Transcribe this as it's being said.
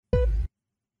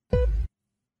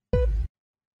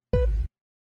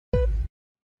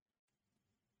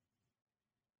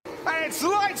It's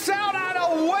lights out and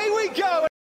away we go!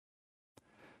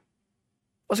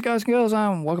 What's up, guys and girls,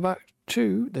 and welcome back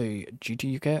to the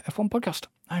GT UK F1 podcast.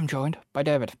 I'm joined by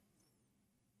David.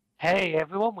 Hey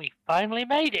everyone, we finally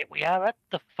made it. We are at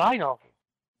the final.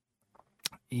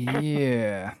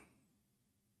 Yeah.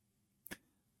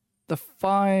 The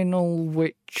final,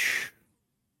 which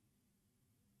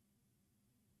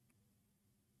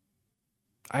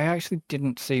I actually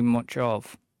didn't see much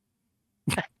of.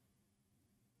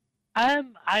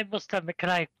 I must admit, can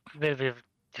I bit of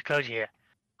disclosure here?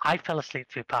 I fell asleep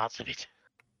through parts of it.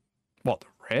 What, the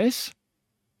race?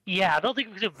 Yeah, I don't think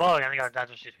it was too boring. I think I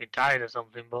was just been tired or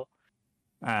something, but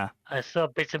I saw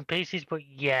bits and pieces. But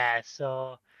yeah,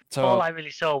 so all I really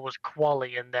saw was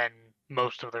quali and then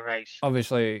most of the race.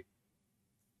 Obviously,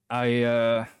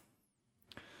 it's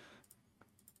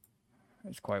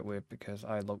quite weird because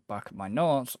I look back at my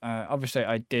notes. Obviously,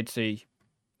 I did see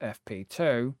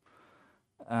FP2,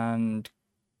 and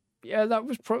yeah, it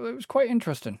was quite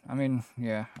interesting. I mean,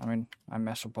 I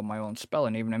mess up on my own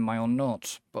spelling, even in my own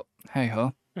notes, but hey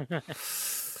ho. Why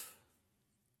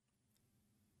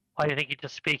do you think you're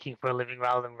just speaking for a living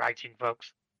rather than writing,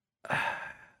 folks?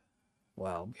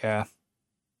 Well, yeah.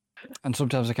 And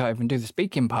sometimes I can't even do the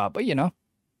speaking part, but you know.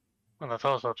 Well, that's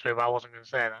also true, but I wasn't going to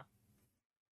say that.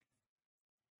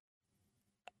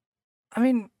 I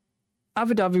mean,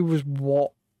 Abu Dhabi was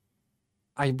what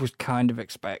I was kind of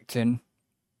expecting.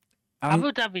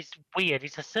 Abu Dhabi's weird.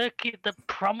 It's a circuit that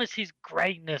promises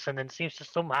greatness and then seems to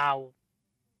somehow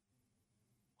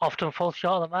often fall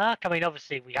short of the mark. I mean,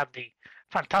 obviously, we had the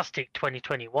fantastic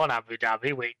 2021 Abu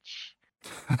Dhabi, which,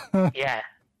 yeah,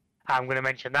 I'm going to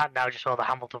mention that now just so the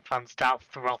Hamilton fans start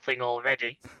frothing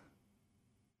already.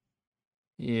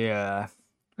 Yeah.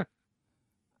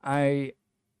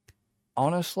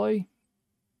 Honestly,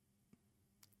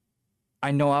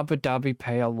 I know Abu Dhabi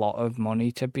pay a lot of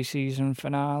money to be season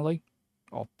finale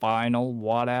or final,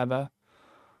 whatever,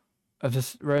 of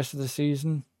the rest of the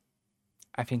season.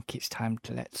 I think it's time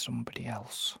to let somebody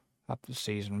else have the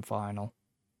season final.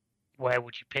 Where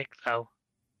would you pick, though?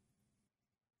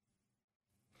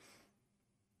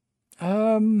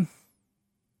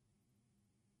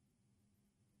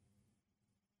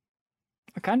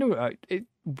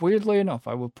 Weirdly enough,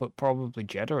 I would put probably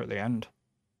Jeddah at the end.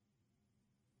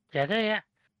 Jeddah, yeah.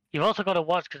 You've also got to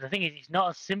watch, because the thing is, it's not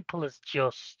as simple as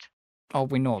just... Oh,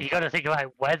 we know. You got to think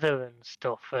about weather and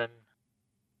stuff and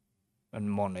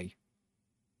money.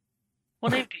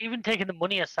 Well, even taking the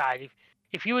money aside,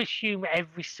 if you assume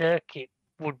every circuit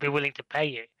would be willing to pay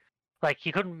you, like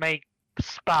you couldn't make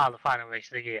Spa the final race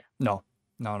of the year. No.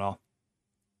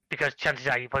 Because chances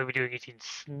are you'd probably be doing it in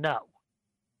snow.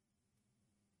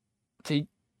 See,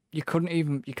 you can't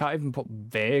even put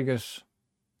Vegas.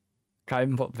 Can't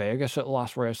even put Vegas at the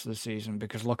last race of the season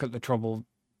because look at the trouble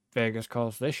Vegas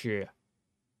caused this year.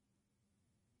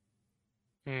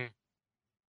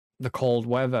 The cold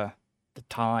weather, the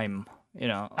time, you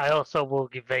know. I also will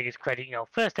give Vegas credit,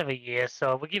 first ever year,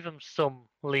 so we'll give them some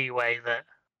leeway that.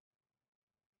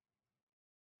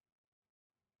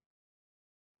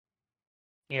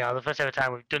 The first ever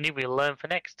time we've done it, we'll learn for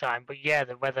next time. But yeah,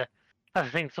 the weather, that's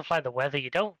the thing, stuff like the weather, you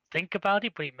don't think about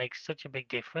it, but it makes such a big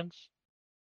difference.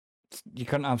 You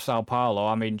couldn't have Sao Paulo.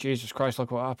 I mean, Jesus Christ,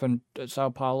 look what happened at Sao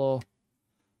Paulo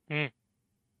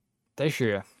this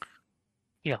year.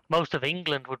 Most of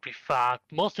England would be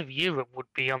most of Europe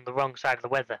would be on the wrong side of the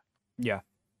weather. Yeah.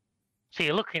 So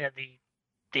you're looking at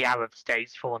the Arab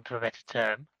states, for want of a better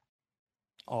term.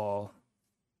 Oh.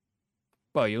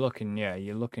 Well, you're looking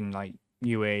like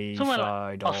UAE somewhere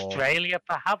side like Australia,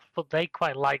 perhaps, but they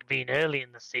quite like being early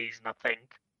in the season, I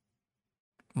think.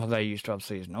 Well, they used to have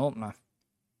season opener.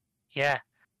 Yeah.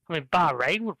 I mean,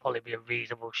 Bahrain would probably be a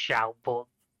reasonable shout, but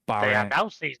they are now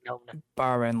season opener.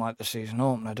 Bahrain like the season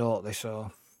opener, don't they?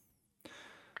 So,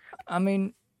 I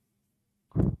mean,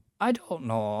 I don't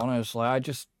know, honestly. Like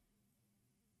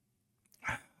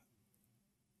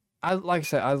I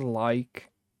said, I like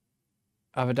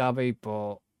Abu Dhabi,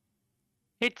 but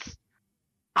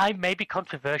I may be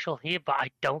controversial here, but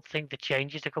I don't think the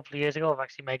changes a couple of years ago have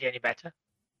actually made it any better.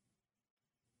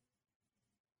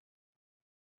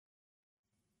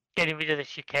 Getting rid of the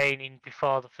chicaning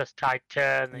before the first tight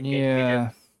turn and getting rid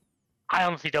of... I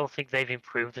honestly don't think they've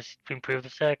improved the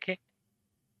circuit.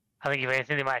 I think if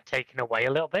anything, they might have taken away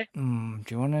a little bit. Do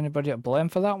you want anybody to blame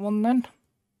for that one then?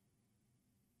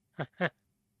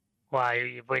 Why are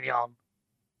you putting it on?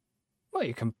 Well,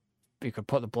 you could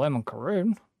put the blame on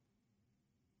Karun.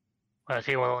 Well, I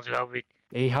see one of the ones who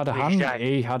he had a hand.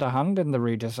 He had a hand in the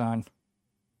redesign.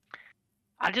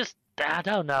 I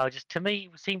don't know. Just to me,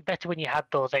 it seemed better when you had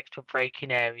those extra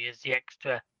braking areas, the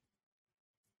extra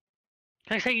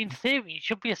Can I say, in theory, it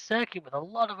should be a circuit with a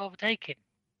lot of overtaking.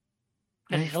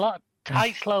 Because there's a lot of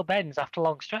tight, slow bends after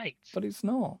long straights. But it's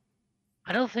not.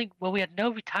 I don't think. Well, we had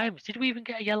no retirements. Did we even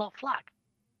get a yellow flag?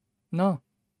 No.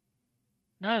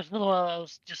 No, it was another one of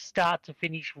those just start to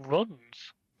finish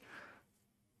runs.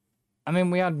 I mean,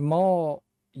 we had more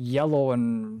yellow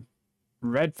and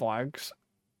red flags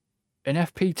in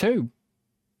FP2.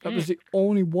 That was the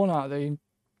only one out of the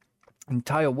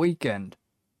entire weekend.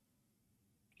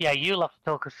 Yeah, you'll have to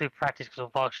talk us through practice because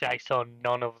unfortunately I saw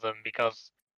none of them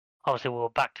because obviously we were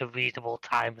back to reasonable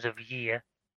times of year.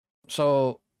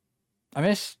 So I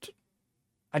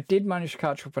did manage to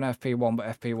catch up on FP1,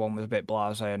 but FP1 was a bit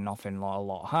blasé and nothing a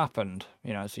lot happened.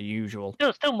 You know, it's the usual.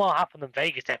 Still more happened than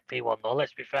Vegas FP1 though,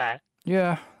 let's be fair.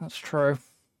 Yeah, that's true.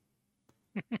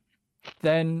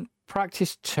 Then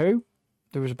practice 2,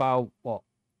 there was about,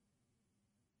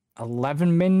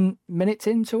 11 minutes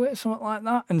into it, something like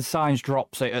that, and Sainz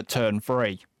drops it at turn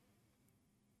 3.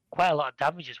 Quite a lot of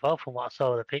damage as well from what I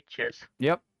saw of the pictures.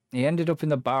 Yep, he ended up in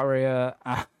the barrier.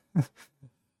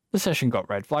 The session got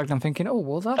red flagged. I'm thinking, oh,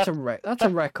 well, that's a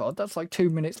record. That's like 2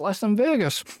 minutes less than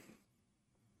Vegas.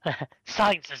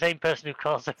 Sainz, the same person who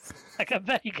calls it like a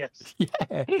Vegas.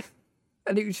 Yeah.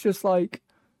 And it was just like...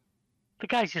 The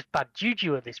guy's just bad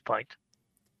juju at this point.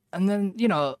 And then, you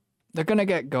know, they're going to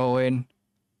get going.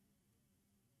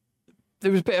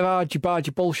 There was a bit of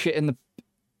argy-bargy bullshit in the...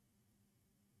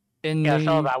 I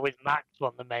saw that with Max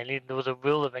on the main lead. There was a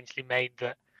rule eventually made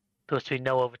that there was to be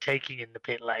no overtaking in the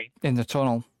pit lane. In the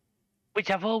tunnel. Which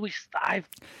I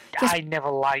never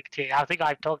liked it. I think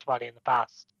I've talked about it in the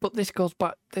past. But this goes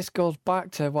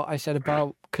back to what I said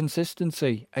about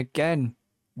consistency. Again,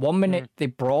 1 minute they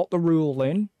brought the rule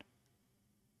in.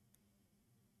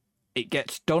 It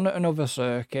gets done at another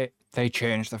circuit, they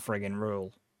change the friggin'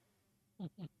 rule.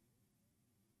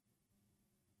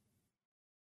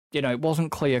 You know, it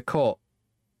wasn't clear cut.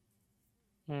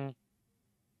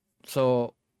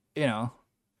 So, you know,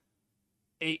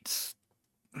 it's...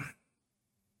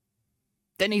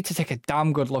 They need to take a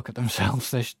damn good look at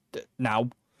themselves now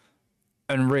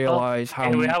and realise how...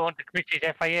 Anyway, I want to critique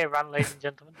FIA rant, ladies and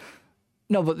gentlemen.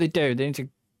 No, but they do. They need to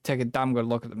take a damn good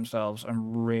look at themselves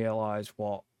and realise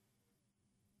what,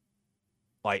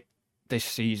 like, this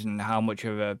season, how much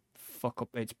of a fuck-up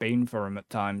it's been for them at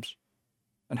times.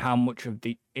 And how much of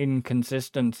the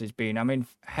inconsistency has been. I mean,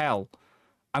 hell,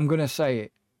 I'm going to say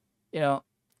it. You know,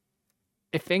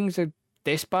 if things are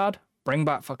this bad, bring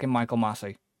back fucking Michael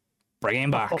Massey. Bring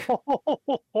him back.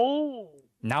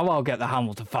 Now I'll get the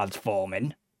Hamilton fans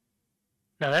forming.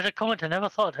 Now, there's a comment I never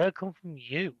thought I'd heard come from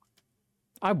you.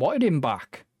 I wanted him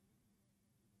back.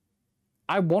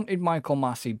 I wanted Michael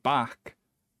Massey back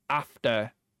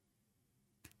after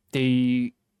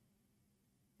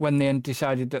when they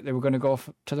decided that they were going to go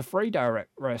to the free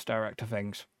race director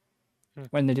things.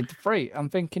 When they did the free, I'm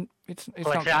thinking it's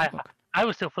well, not. I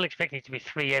was still fully expecting it to be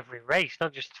 3 every race,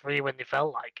 not just 3 when they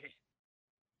felt like it.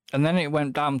 And then it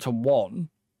went down to 1,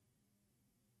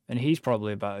 and he's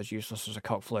probably about as useless as a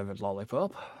cock-flavoured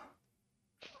lollipop.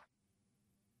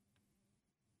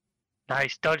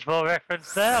 Nice dodgeball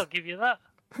reference there, I'll give you that.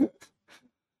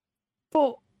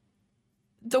 But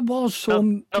there was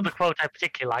some... Not the quote I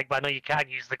particularly like, but I know you can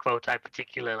use the quote I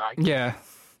particularly like. Yeah,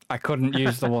 I couldn't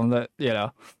use the one that, you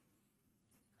know...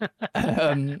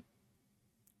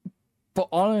 But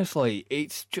honestly,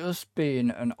 it's just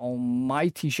been an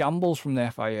almighty shambles from the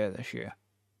FIA this year.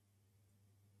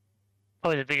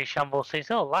 Probably the biggest shambles since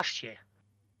last year.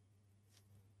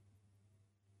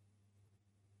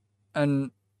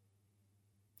 And,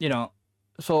 you know,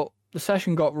 so the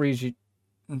session got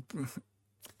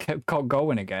kept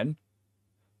going again.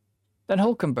 Then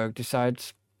Hülkenberg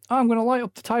decides, I'm going to light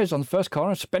up the tyres on the first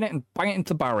corner, spin it and bang it into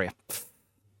the barrier.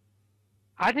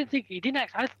 I didn't think he didn't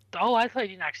actually. I thought he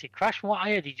didn't actually crash. From what I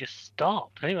heard, he just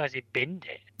stopped. I didn't realize he binned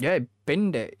it. Yeah, he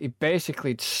binned it. He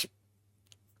basically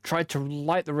tried to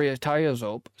light the rear tyres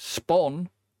up, spun,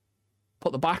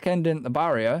 put the back end into the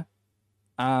barrier,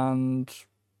 and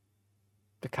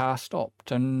the car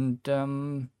stopped. And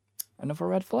another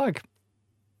red flag.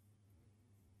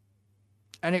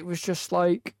 And it was just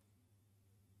like,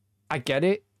 I get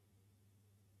it.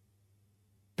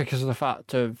 Because of the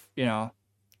fact of, you know,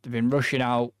 they've been rushing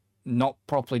out, not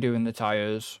properly doing the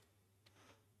tyres,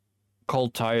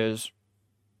 cold tyres.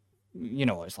 You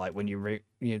know what it's like when you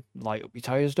light up your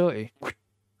tyres, don't you?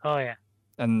 Oh, yeah.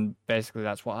 And basically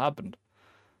that's what happened.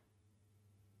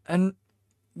 And,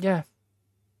 yeah,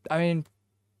 I mean,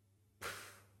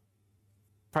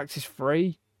 practice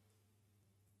 3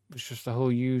 was just the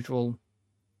whole usual,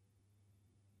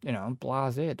 you know,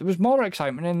 blasé. There was more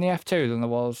excitement in the F2 than there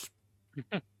was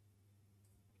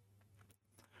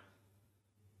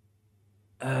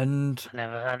And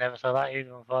I never saw that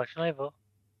either, unfortunately. But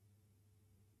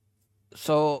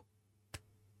so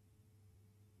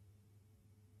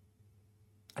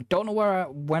I don't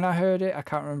know when I heard it. I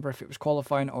can't remember if it was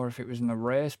qualifying or if it was in the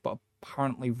race. But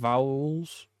apparently,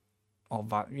 Vowles, or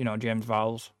James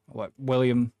Vowles,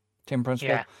 William team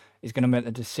principal, is going to make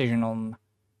the decision on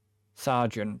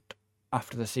Sargent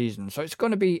after the season. So it's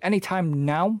going to be any time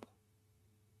now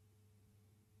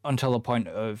until the point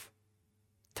of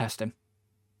testing.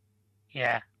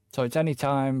 Yeah. So it's any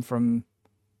time from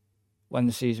when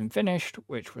the season finished,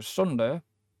 which was Sunday.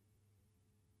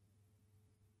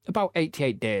 About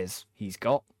 88 days he's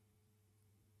got,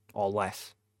 or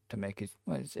less, to make his...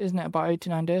 Isn't it about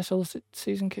 89 days till the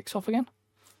season kicks off again?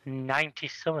 90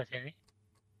 something, isn't it?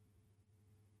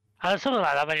 Something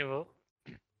like that, anyway.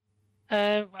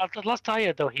 Last I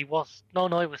heard, though, he was... No,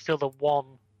 it was still the one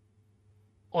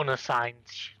unassigned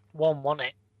one, wasn't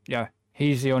it? Yeah,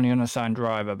 he's the only unassigned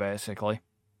driver, basically.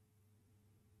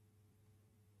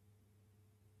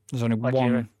 There's only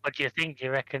one... What do you think? Do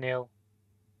you reckon he'll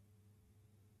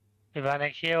be back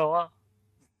next year or what?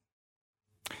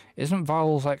 Isn't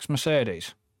Vowles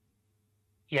ex-Mercedes?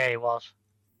 Yeah, he was.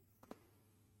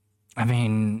 I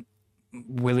mean,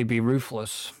 will he be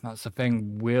ruthless? That's the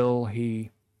thing. Will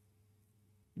he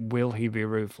be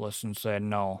ruthless and say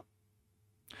no?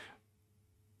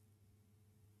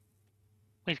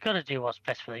 Well, he's got to do what's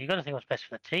best for you've got to think what's best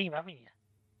for the team, haven't you?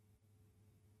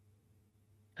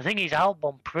 The thing is,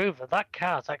 Albon proved that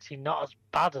car's actually not as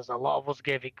bad as a lot of us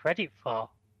gave it credit for.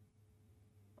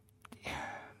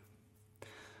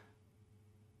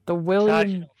 The Williams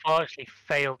Sargent unfortunately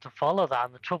failed to follow that,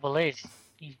 and the trouble is,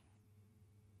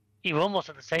 you were almost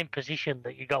at the same position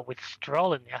that you got with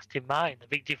Stroll in the Aston Martin. The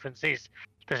big difference is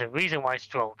there's a reason why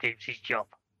Stroll keeps his job.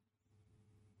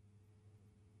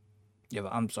 Yeah,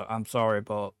 but I'm sorry,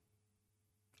 but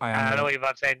I know what you're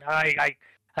about to say. I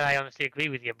honestly agree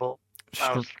with you, but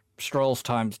Stroll's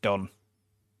time's done.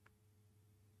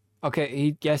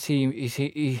 Okay,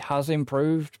 he has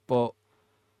improved, but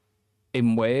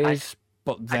in ways.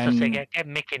 But then I just say get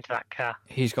Mick into that car.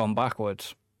 He's gone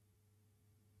backwards.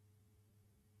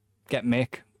 Get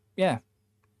Mick, yeah.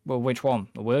 Well, which one?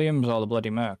 The Williams or the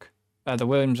bloody Merc? The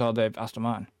Williams or the Aston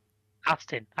Martin?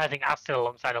 Aston. I think Aston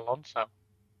alongside Alonso.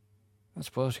 I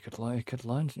suppose he could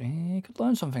learn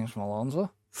some things from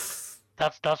Alonso.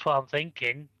 That's what I'm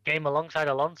thinking. Game alongside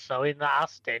Alonso in that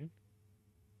Aston.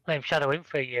 Let him shadow him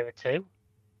for a year or two.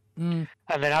 And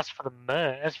then as for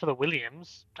the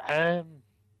Williams,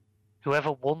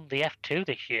 whoever won the F2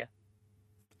 this year.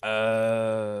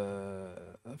 I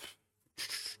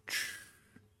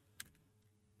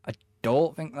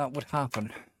don't think that would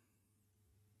happen.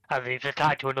 I mean, if they're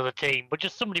tied to another team, but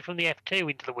just somebody from the F2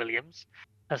 into the Williams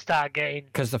and start getting...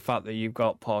 Because the fact that you've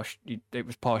got Porsche... It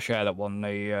was Porsche that won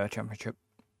the championship.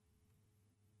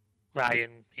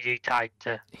 Ryan, is he tied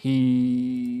to...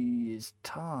 He is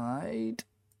tied...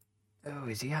 Oh,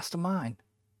 is he Aston Martin?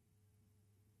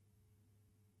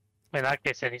 In that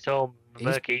case, then it's all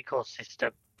Merc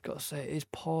ecosystem. Got to say, it is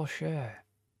Porsche.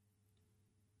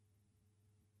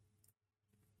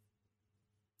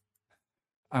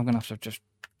 I'm going to have to just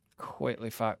quickly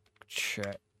fact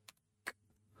check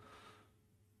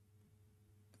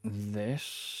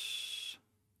this.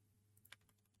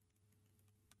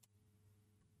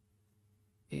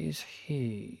 Is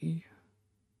he...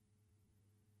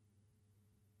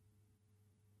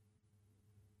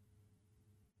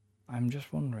 I'm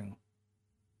just wondering.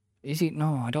 Is he?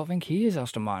 No, I don't think he is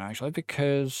Aston Martin, actually,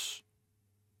 because...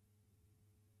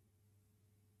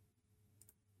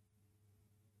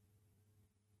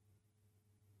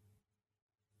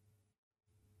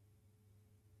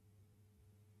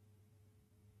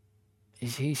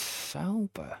 Is he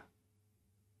Sauber?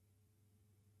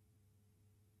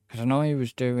 Because I know he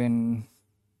was doing...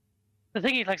 The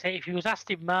thing is, like I say, if he was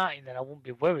Aston Martin, then I wouldn't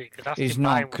be worried, because Aston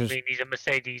Martin would mean he's a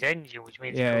Mercedes engine, which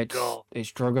means he could go...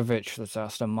 it's Drugovich that's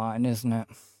Aston Martin, isn't it?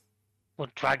 Well,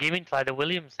 drag him into like the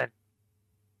Williams, then.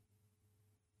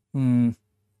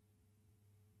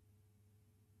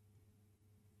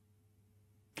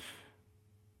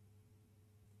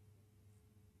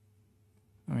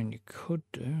 I mean, you could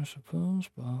do, I suppose,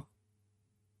 but...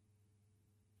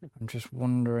 I'm just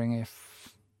wondering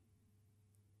if...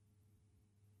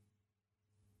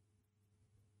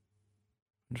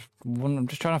 I'm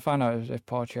just trying to find out if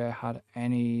Porsche had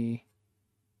anything.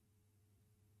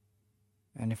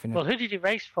 Well, who did he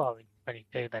race for in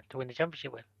 22 then to win the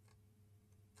championship with?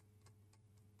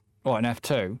 What, an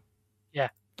F2? Yeah.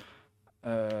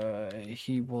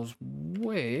 He was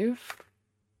with...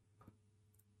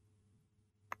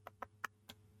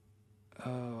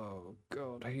 Oh,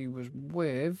 God, he was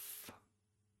with...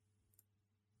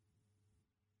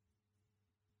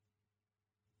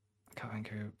 I can't think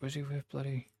who... Was he with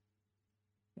bloody...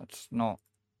 That's not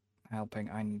helping.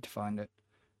 I need to find it.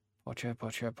 Pocher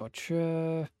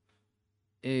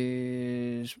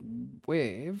is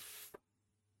with...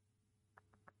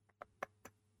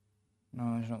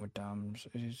 No, he's not with Dams.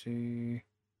 Is he...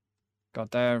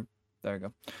 God, there we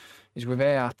go. He's with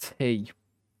ART.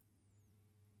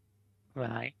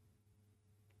 Right.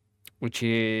 Which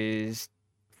is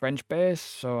French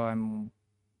based, so I'm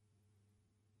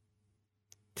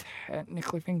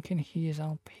technically thinking he is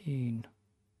Alpine.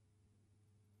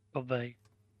 Could be.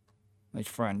 He's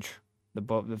French.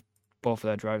 Both of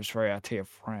their drivers for ART are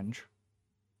French.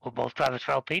 Well, both drivers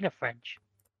for Alpine are French.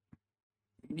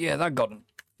 Yeah,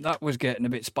 that was getting a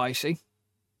bit spicy.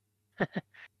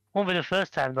 Won't be the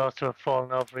first time those two have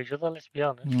fallen over each other, let's be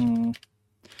honest.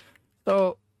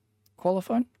 So,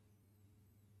 qualifying?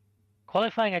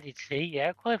 Qualifying I did see,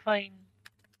 yeah. Qualifying...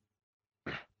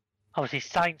 Obviously,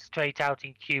 Sainz straight out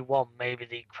in Q1, maybe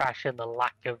the crash and the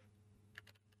lack of...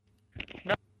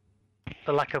 No,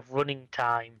 the lack of running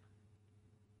time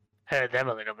hurt them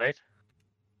a little bit.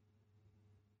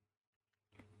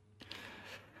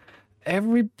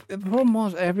 The problem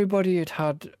was everybody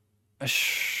had a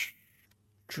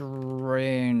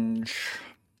strange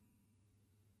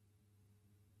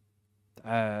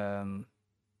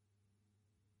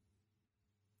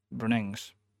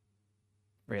runnings,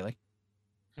 really.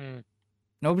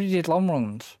 Nobody did long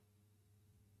runs.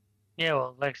 Yeah,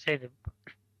 well, like I said,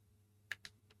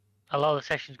 a lot of the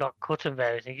sessions got cut and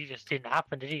various things. It just didn't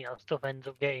happen, did it? You know, stuff ends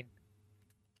up getting...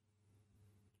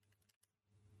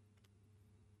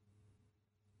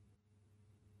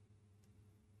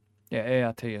 Yeah,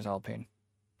 ART is Alpine,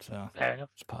 so Fair enough.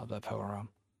 it's part of their power arm.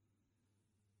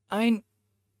 I mean,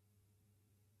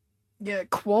 yeah,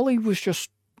 quali was just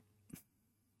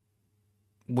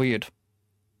weird.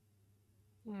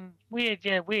 Weird,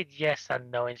 yeah, weird, yes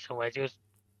and no in some ways. It was...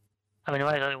 I mean, am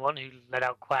I the only one who let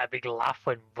out quite a big laugh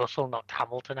when Russell knocked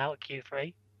Hamilton out at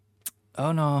Q3?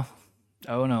 Oh no.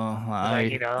 Like,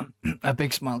 you know, a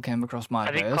big smile came across my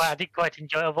face. I did quite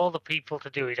enjoy, of all the people to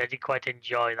do it, I did quite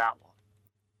enjoy that one.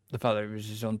 The fact that it was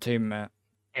his own teammate.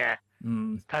 Yeah.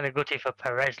 Kind of gutty for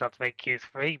Perez not to make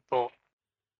Q3, but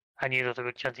I knew there was a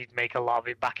good chance he'd make a lot of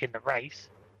it back in the race.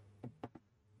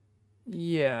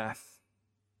 Yeah.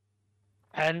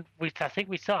 And I think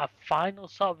we saw a final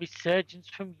sort of resurgence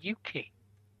from Yuki.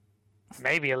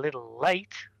 Maybe a little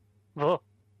late, but...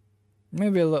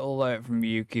 Maybe a little late from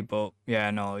Yuki, but yeah,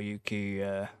 no, Yuki...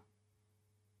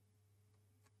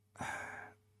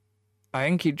 I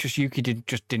think Yuki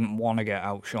didn't want to get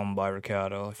outshone by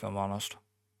Ricciardo, if I'm honest.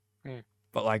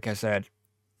 But like I said,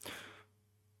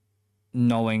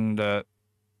 knowing that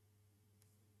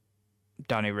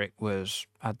Danny Rick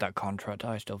had that contract,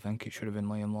 I still think it should have been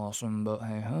Liam Lawson, but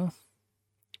hey, huh?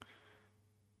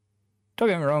 Don't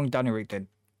get me wrong, Danny Rick did.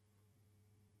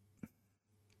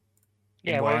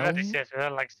 Yeah, well, like I said,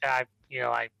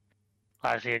 I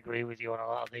largely agree with you on a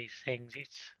lot of these things.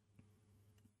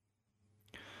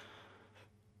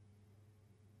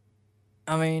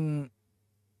 I mean,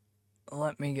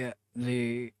 let me get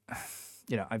the...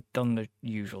 You know, I've done the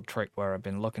usual trick where I've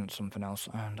been looking at something else,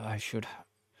 and I should...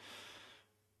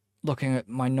 Looking at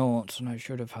my notes, and I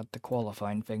should have had the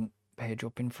qualifying page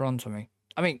up in front of me.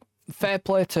 I mean, fair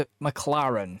play to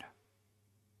McLaren.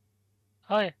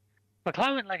 Oh, yeah.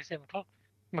 McLaren, like I said,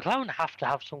 McLaren have to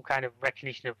have some kind of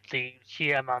recognition of the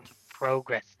sheer amount of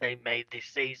progress they made this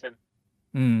season.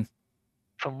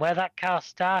 From where that car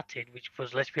started, which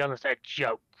was, let's be honest, a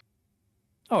joke.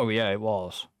 Oh, yeah, it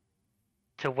was.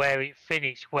 To where it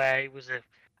finished, where it was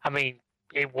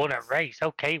it won a race.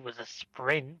 Okay, it was a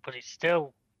sprint, but it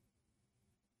still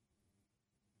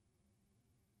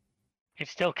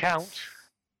counts.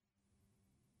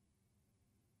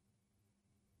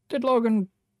 Did Logan...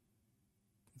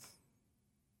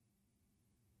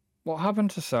 What happened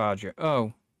to Sargent?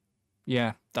 Oh,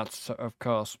 yeah, that's, of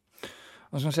course. I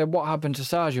was going to say, what happened to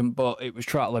Sargent, but it was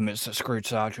track limits that screwed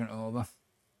Sargent over.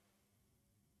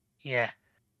 Yeah.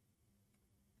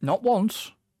 Not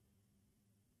once,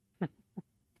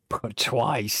 but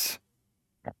twice.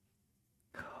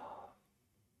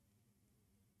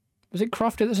 Was it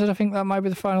Crofty that said, I think that might be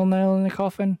the final nail in the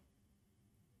coffin?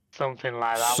 Something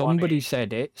like that. Somebody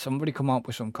said it. Somebody come up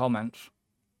with some comments.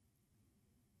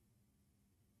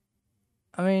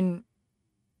 I mean,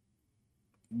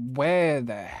 where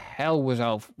the hell was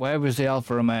Where was the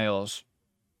Alfa Romeos?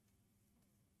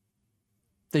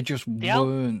 They just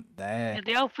weren't there. Yeah,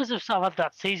 the Alphas have sort of had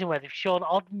that season where they've shown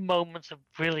odd moments of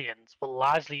brilliance, but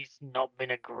largely it's not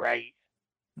been a great.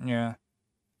 Yeah.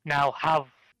 Now, have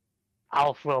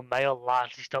Alfa Romeo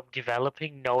largely stopped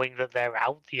developing, knowing that they're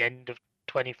out the end of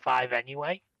 25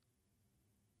 anyway?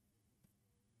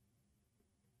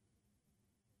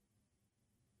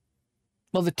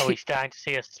 Well, Are we starting to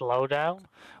see a slowdown?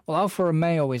 Well, Alfa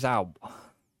Romeo is out.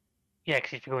 Yeah,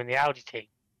 because he's becoming the Audi team.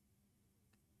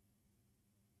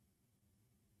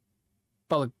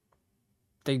 Well,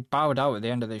 they bowed out at the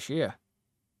end of this year.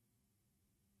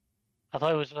 I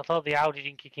thought the Audi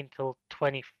didn't kick in till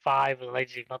 25 or the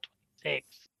latest, if not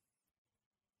 26.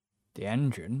 The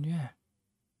engine, yeah.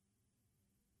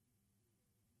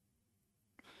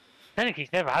 Technically,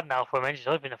 he's never had an Alfa Romeo engine. It's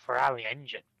always been a Ferrari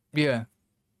engine. Yeah,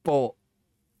 but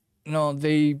no,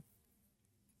 I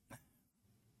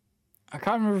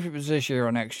can't remember if it was this year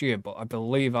or next year, but I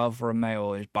believe Alfa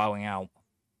Romeo is bowing out.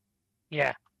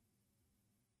 Yeah.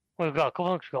 We've got a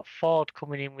couple of, we've got Ford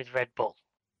coming in with Red Bull.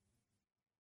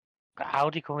 We've got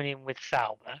Audi coming in with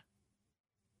Sauber.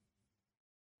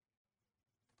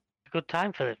 A good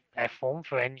time for the F1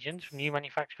 for engines from new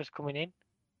manufacturers coming in.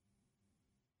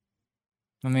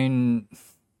 I mean,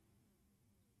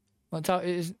 well,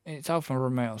 it's Alfa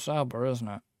Romeo Sauber, isn't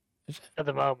it? Is it? At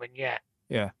the moment, yeah.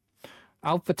 Yeah.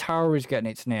 Alpha Tower is getting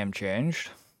its name changed.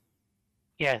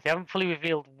 Yeah, they haven't fully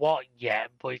revealed what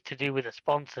yet, but it's to do with the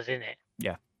sponsors in it.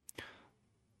 Yeah.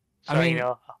 So, you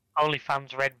know,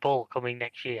 OnlyFans Red Bull coming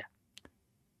next year.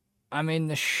 I mean,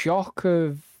 the shock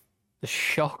of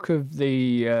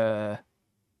the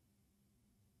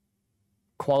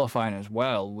qualifying as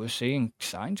well. We're seeing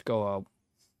signs go out.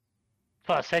 That's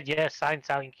what I said, yeah,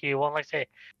 signs out in Q1. Like I say,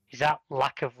 is that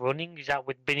lack of running? Is that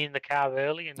with being in the car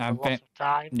early and the loss of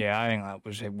time? Yeah, I think that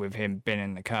was it with him being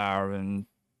in the car and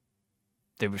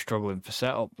they were struggling for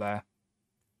setup there.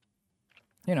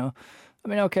 You know, I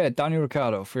mean, okay, Daniel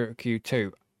Ricciardo for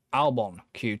Q2, Albon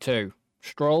Q2,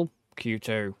 Stroll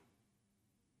Q2,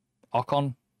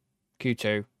 Ocon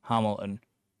Q2, Hamilton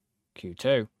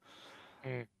Q2.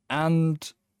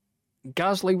 And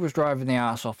Gasly was driving the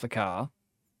arse off the car.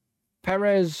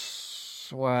 Perez,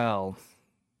 well,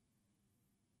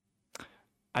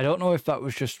 I don't know if that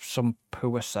was just some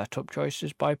poor setup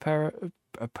choices by Perez,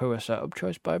 a poor setup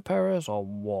choice by Perez, or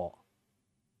what.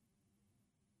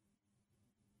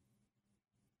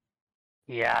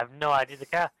 Yeah, I have no idea. The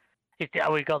car,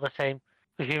 we got the same.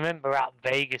 If you remember at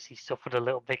Vegas, he suffered a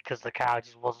little bit because the car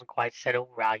just wasn't quite set up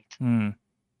right. You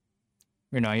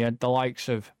know, you had the likes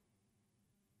of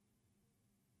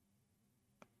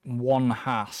one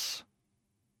Haas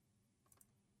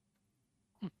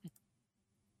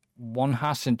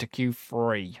into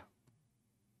Q3.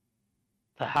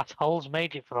 The Haas holes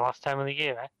made it for the last time of the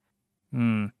year,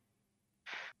 eh?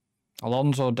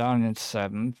 Alonso down in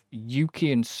 7th,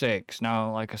 Yuki in 6th.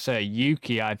 Now, like I say,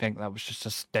 Yuki, I think that was just a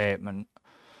statement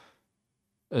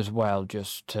as well,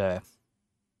 just to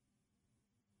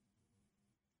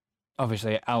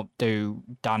obviously outdo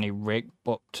Danny Rick,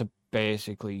 but to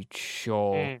basically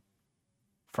show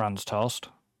Franz Tost.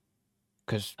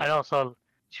 And also,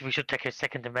 we should take a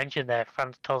second to mention there,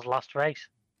 Franz Tost's last race.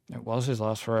 It was his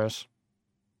last race.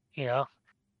 You know,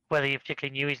 whether you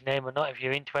particularly knew his name or not, if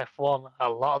you're into F1, a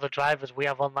lot of the drivers we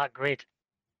have on that grid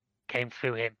came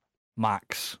through him.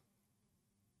 Max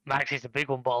is the big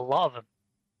one, but a lot of them.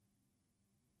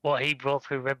 What he brought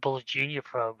through Red Bull's junior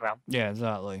program. Yeah,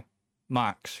 exactly.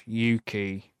 Max,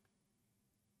 Yuki.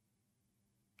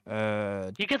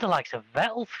 You get the likes of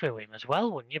Vettel through him as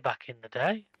well, wouldn't you, back in the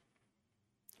day?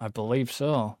 I believe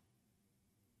so.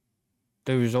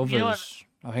 There was others, you know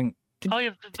I think. Did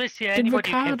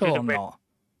Ricciardo or not?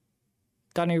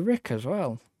 Danny Rick as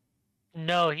well.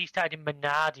 No, he started in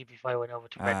Minardi before he went over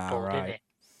to Red Bull, right. didn't he?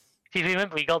 See, if you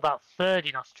remember, he got that third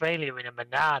in Australia in a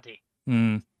Minardi.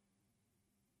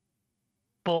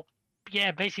 But, yeah,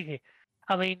 basically,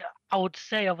 I mean, I would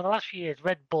say over the last few years,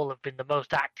 Red Bull have been the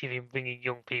most active in bringing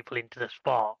young people into the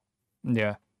sport.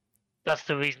 Yeah. That's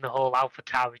the reason the whole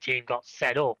AlphaTauri team got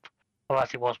set up, or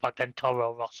as it was back then,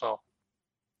 Toro Rosso.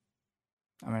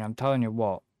 I mean, I'm telling you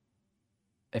what,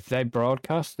 if they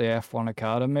broadcast the F1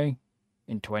 Academy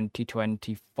in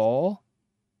 2024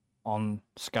 on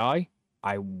Sky,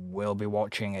 I will be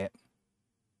watching it.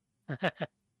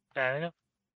 Fair enough.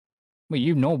 Well,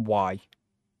 you know why.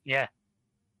 Yeah.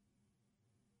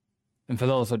 And for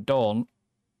those that don't,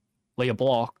 Leah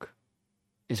Block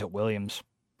is at Williams.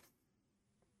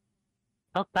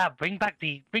 Not that. Bring back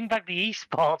the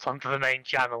esports onto the main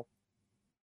channel.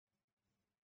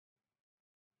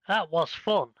 That was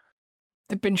fun.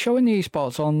 They've been showing the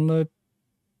esports on the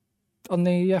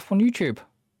F1 YouTube.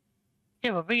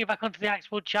 Yeah, we'll bring it back onto the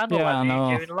actual channel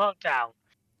during lockdown.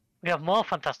 We have more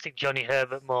fantastic Johnny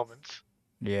Herbert moments.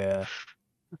 Yeah.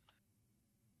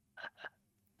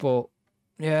 But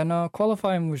yeah, no,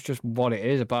 qualifying was just what it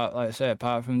is. About, like I say,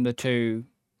 apart from the two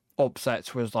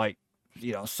upsets, was like,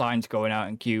 Sainz going out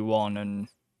in Q1 and,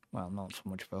 well, not so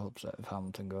much of an upset of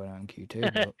Hamilton going out in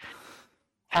Q2, but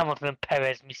Hamilton and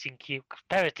Perez missing Q.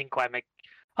 Perez didn't quite make.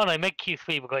 Oh no, he made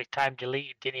Q3, but got his time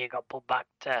deleted, didn't he? And got put back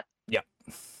to. Yeah.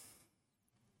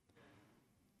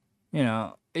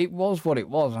 It was what it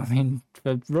was. I mean,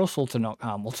 for Russell to knock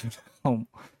Hamilton home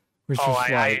was just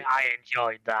I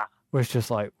enjoyed that. Was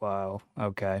just like, wow,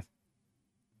 okay.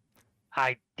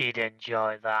 I did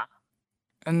enjoy that.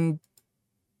 And,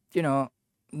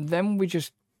 then we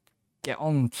just get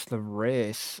on to the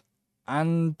race,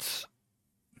 and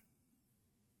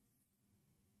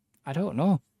I don't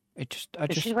know. I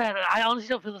honestly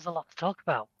don't feel there's a lot to talk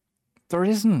about. There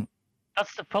isn't.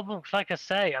 That's the problem. Like I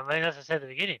say, as I said at the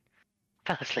beginning,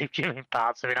 I fell asleep during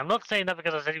parts of it. I'm not saying that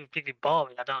because I said it was particularly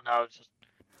boring. I don't know. It's just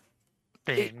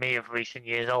this is me of recent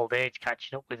years, old age,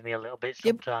 catching up with me a little bit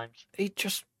sometimes. It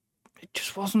just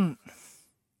wasn't.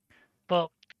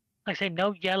 But like I say,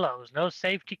 no yellows, no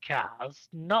safety cars,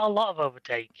 not a lot of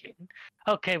overtaking.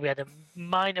 Okay, we had a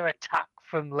minor attack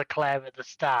from Leclerc at the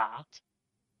start.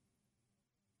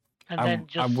 And then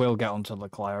I will get onto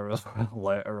Leclerc as well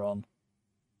later on.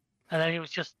 And then it was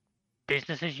just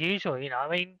business as usual, I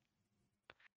mean,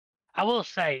 I will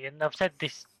say, and I've said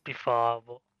this before,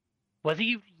 but whether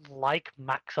you like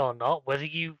Max or not, whether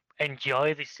you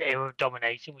enjoy this era of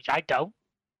domination, which I don't.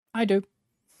 I do.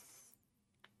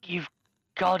 You've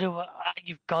got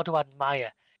to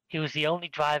admire. He was the only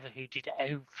driver who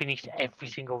finished every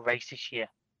single race this year.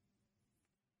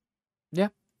 Yeah.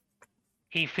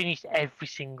 He finished every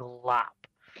single lap.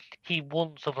 He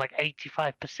won something like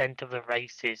 85% of the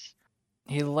races.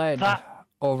 He led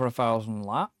over 1,000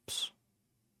 laps.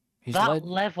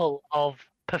 Level of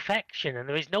perfection, and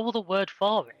there is no other word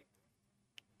for it,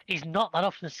 is not that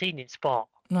often seen in sport.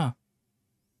 No.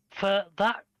 For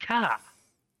that car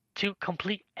to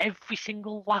complete every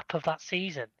single lap of that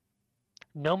season,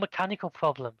 no mechanical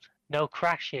problems, no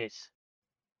crashes,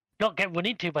 not get run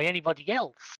into by anybody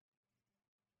else.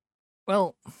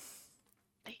 Well,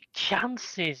 the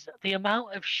chances, the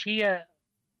amount of sheer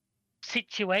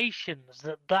situations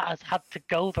that has had to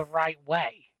go the right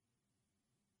way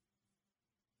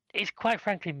is quite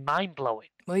frankly mind-blowing.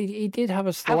 Well, he did have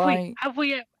a slight... Have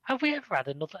we ever had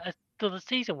another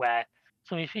season where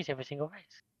somebody finished every single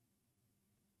race?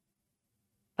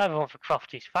 That was one for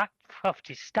Crofty's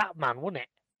stat man, wasn't it?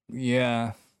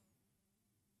 Yeah.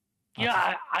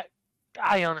 Yeah,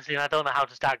 I honestly, I don't know how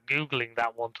to start Googling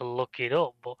that one to look it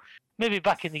up, but maybe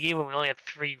back in the year when we only had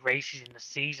 3 races in the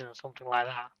season or something like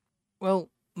that. Well,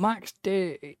 Max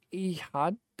did. He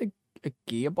had a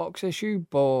gearbox issue,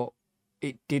 but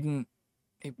it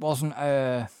wasn't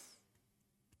enough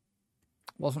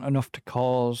to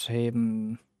cause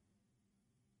him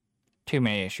too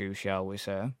many issues, shall we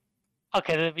say.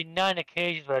 Okay, there have been 9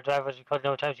 occasions where a driver has recorded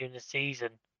no times during the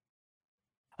season,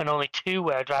 and only 2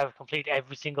 where a driver completed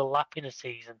every single lap in a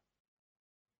season.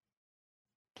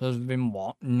 So there's been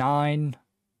what? 9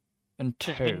 and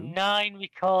 2? There's been 9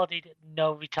 recorded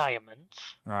no retirements.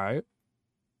 Right.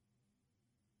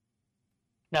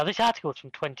 Now, this article is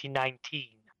from 2019.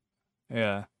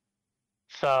 Yeah.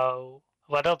 So,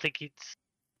 I don't think it's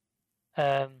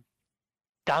Dan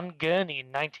Gurney in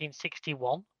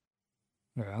 1961.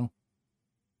 Well.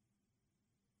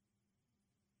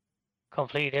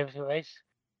 Completed every single race.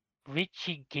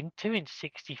 Richie Ginter in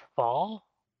 64.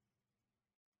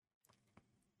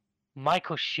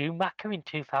 Michael Schumacher in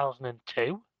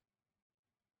 2002.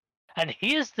 And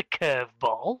here's the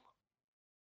curveball.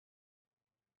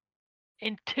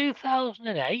 In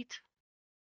 2008,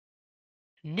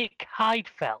 Nick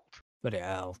Heidfeld. Bloody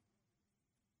hell.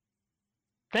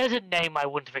 There's a name I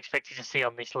wouldn't have expected to see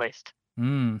on this list.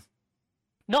 Hmm.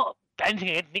 Not anything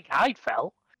against Nick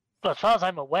Heidfeld, but as far as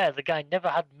I'm aware, the guy never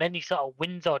had many sort of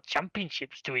wins or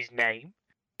championships to his name.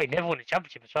 He never won a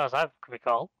championship as far as I can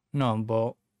recall. No,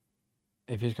 but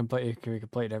if he's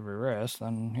completed every race,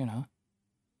 then,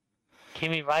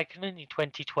 Kimi Raikkonen in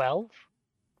 2012.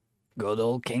 Good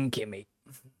old King Kimi.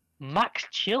 Max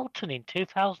Chilton in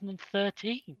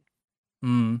 2013.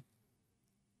 Hmm.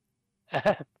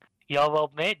 Your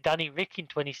old mate, Danny Rick in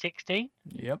 2016.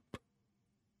 Yep.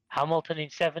 Hamilton in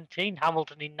 17.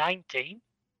 Hamilton in 19.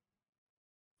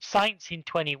 Sainz in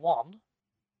 21.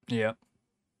 Yep.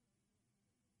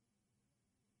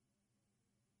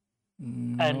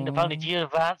 And apparently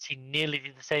Giovinazzi nearly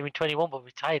did the same in 21, but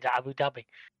retired at Abu Dhabi.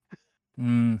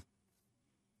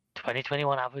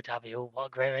 2021 Abu Dhabi. Oh, what a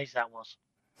great race that was.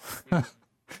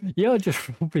 You're just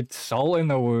rubbing salt in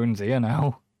the wounds here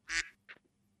now.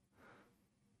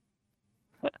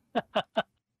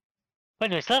 But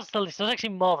anyway, so that's actually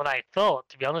more than I thought,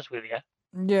 to be honest with you.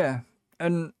 Yeah,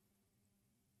 and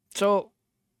so,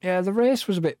 yeah, the race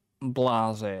was a bit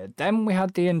blasé. Then we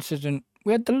had the incident.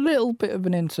 We had the little bit of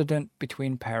an incident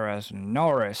between Perez and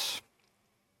Norris.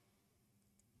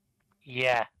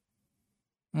 Yeah.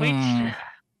 Which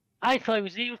I thought it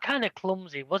was kind of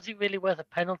clumsy. Was it really worth a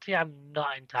penalty? I'm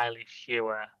not entirely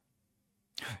sure.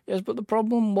 Yes, but the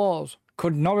problem was,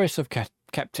 could Norris have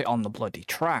kept it on the bloody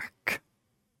track?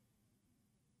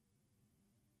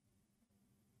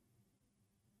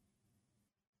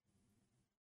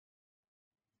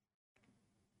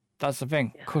 That's the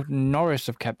thing. Yeah. Could Norris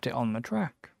have kept it on the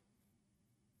track?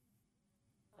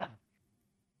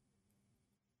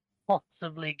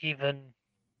 Possibly, given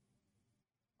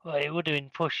well, it would have been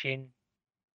pushing.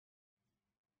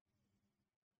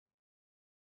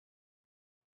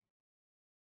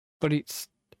 But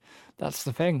that's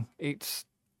the thing. It's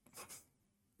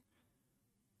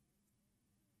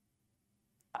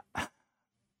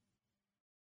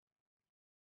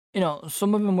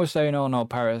some of them were saying, "Oh no,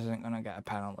 Perez isn't going to get a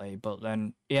penalty," but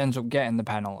then he ends up getting the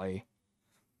penalty,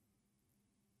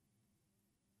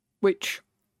 which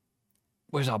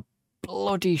was a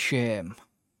bloody shame.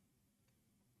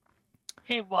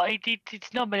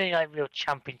 It's not been any real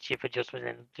championship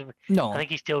adjustment. No, I think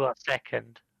he still got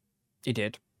second. He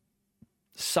did.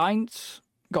 Sainz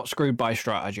got screwed by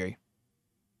strategy.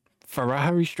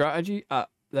 Ferrari strategy at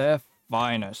their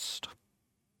finest.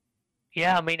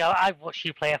 Yeah, I mean, I've watched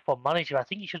you play F1 Manager. I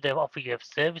think you should have offered your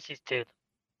services to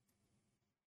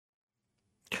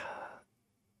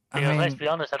them. Let's be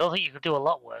honest, I don't think you could do a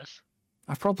lot worse.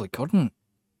 I probably couldn't.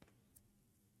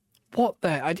 What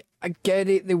the? I get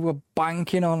it. They were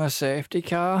banking on a safety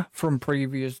car from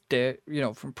previous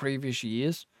from previous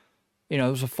years. There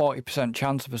was a 40%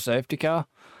 chance of a safety car.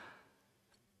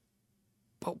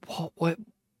 But what?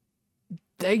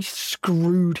 They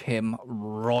screwed him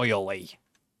royally.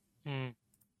 Mm.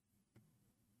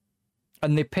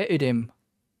 And they pitted him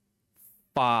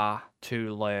far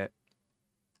too late.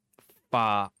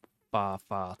 Far, far,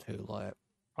 far too late.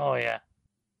 Oh, yeah.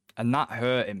 And that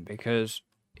hurt him because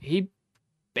he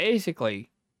basically...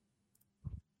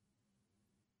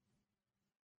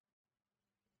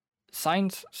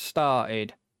 Sainz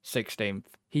started 16th.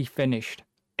 He finished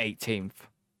 18th.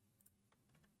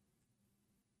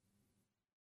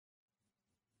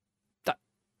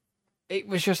 It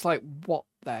was just like, what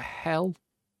the hell?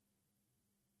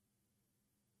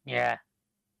 Yeah.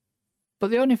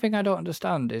 But the only thing I don't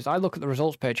understand is I look at the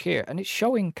results page here and it's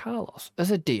showing Carlos as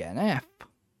a DNF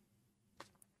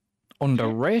under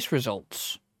race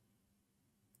results.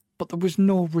 But there was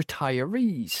no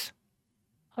retirees.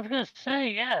 I was going to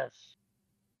say, yes.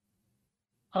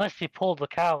 Unless he pulled the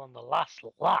car on the last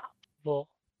lap, but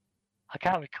I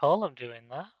can't recall him doing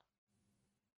that.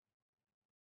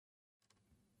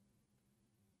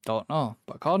 Don't know.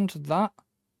 But according to that,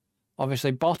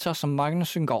 obviously Bottas and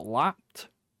Magnussen got lapped.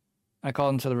 And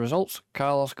according to the results,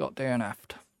 Carlos got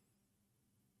DNF'd.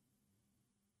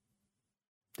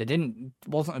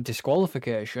 Wasn't a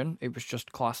disqualification, it was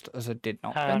just classed as a did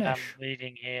not finish. I'm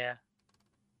reading here.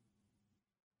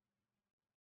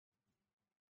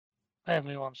 Wait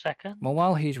me 1 second. Well,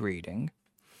 while he's reading...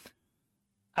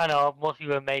 I know, most of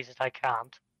you are amazed that I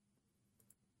can't.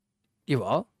 You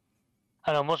what?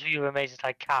 I know, most of you are amazed that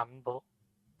I can, but...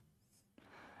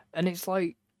 And it's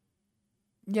like...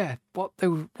 Yeah, what...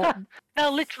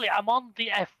 No, literally, I'm on the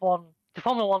F1... The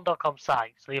Formula1.com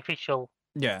site, so the official...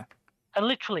 Yeah. And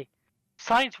literally,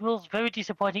 Sainz rules very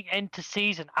disappointing end to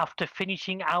season after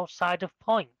finishing outside of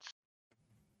points.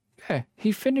 Yeah,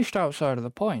 he finished outside of the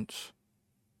points.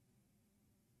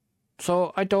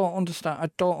 So I don't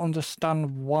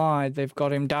understand why they've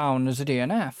got him down as a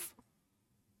DNF.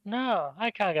 No,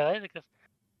 I can't get it because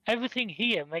everything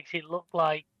here makes it look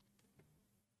like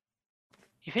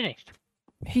he finished.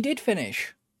 He did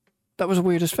finish. That was the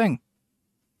weirdest thing.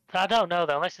 I don't know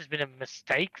though, unless there's been a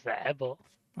mistake there, but...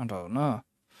 I don't know.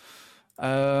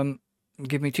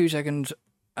 Give me 2 seconds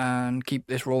and keep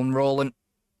this rolling.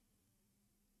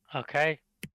 Okay.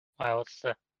 Well, what's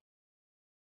the...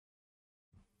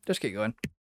 Just keep going.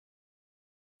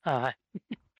 Alright.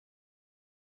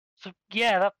 So,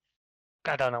 yeah,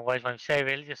 I don't know what I was going to say,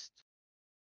 really. Just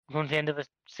from the end of the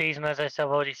season, as I've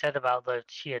already said about the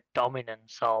sheer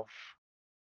dominance of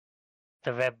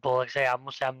the Red Bull. I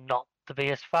must say I'm not the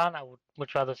biggest fan. I would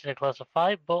much rather see a closer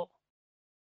fight, but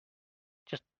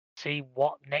just see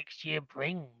what next year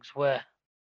brings. Where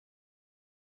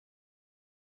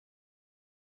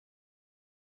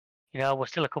we're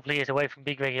still a couple of years away from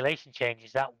big regulation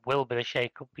changes. That will be the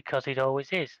shake-up because it always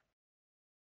is.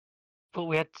 But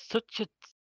we had such a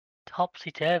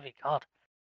topsy-turvy. God,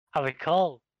 I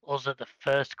recall us at the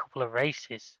first couple of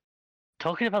races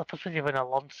talking about the possibility of an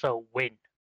Alonso win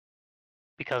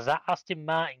because that Aston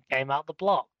Martin came out the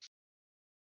blocks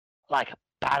like a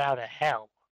bat out of hell.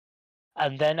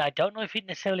 And then I don't know if it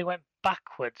necessarily went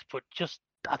backwards, but just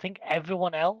I think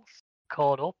everyone else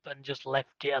caught up and just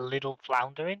left it a little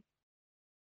floundering.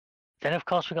 Then, of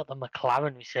course, we got the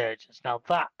McLaren resurgence. Now,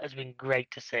 that has been great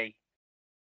to see.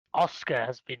 Oscar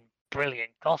has been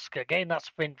brilliant. Oscar getting that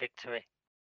sprint victory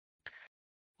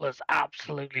was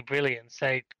absolutely brilliant.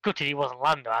 So, gutted he wasn't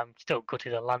Lando. I'm still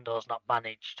gutted that Lando's not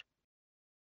managed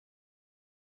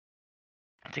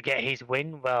to get his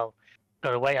win. Well,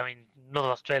 got away. I mean, another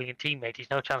Australian teammate. He's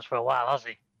no chance for a while, has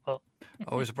he? But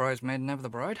always a bridesmaid, never the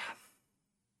bride.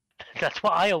 That's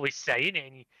what I always say, isn't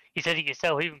it? And you said it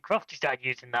yourself. Even Crofty started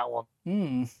using that one.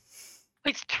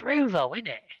 It's true, though, isn't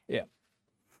it? Yeah.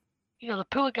 You know, the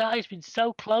poor guy's been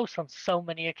so close on so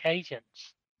many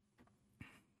occasions,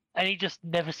 and he just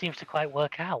never seems to quite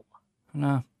work out.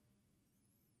 No.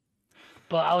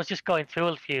 But I was just going through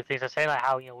a few things. I say like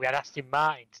how we had Aston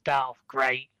Martin start off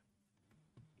great,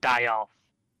 die off.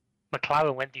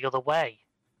 McLaren went the other way.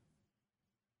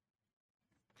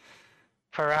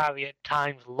 Ferrari at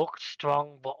times looked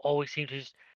strong, but always seemed to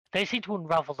they seem to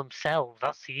unravel themselves.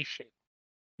 That's the issue.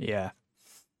 Yeah.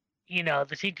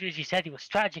 They seem to, as you said, it was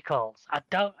strategy calls. I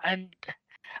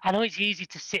know it's easy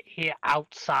to sit here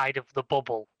outside of the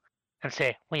bubble and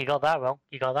say, well, you got that wrong,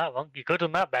 you got that wrong, you could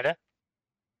have done that better.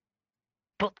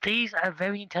 But these are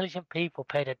very intelligent people,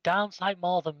 paid a downside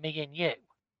more than me and you.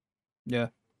 Yeah.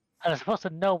 And are supposed to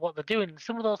know what they're doing.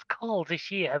 Some of those calls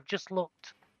this year have just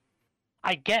looked...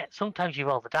 I get, sometimes you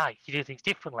roll the dice, you do things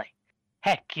differently.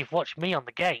 Heck, you've watched me on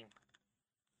the game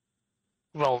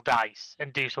roll dice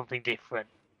and do something different.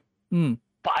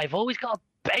 But I've always got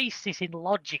a basis in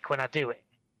logic when I do it.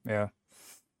 Yeah.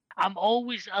 I'm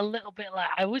always a little bit like,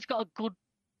 I always got a good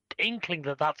inkling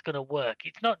that that's going to work.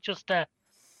 It's not just I'll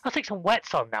take some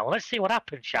wets on now and let's see what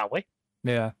happens, shall we?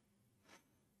 Yeah.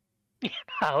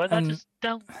 And I just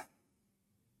don't...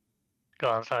 Go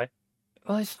on, sorry.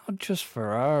 Well, it's not just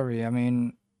Ferrari. I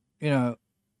mean,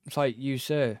 it's like you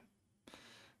say,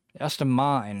 Aston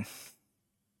Martin.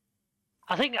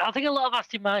 I think a lot of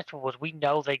Aston Martin was we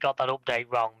know they got that update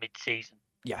wrong mid-season.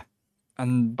 Yeah,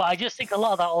 but I just think a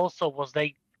lot of that also was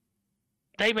they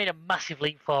made a massive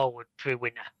leap forward through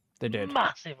winter. They did.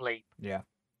 Massive leap. Yeah.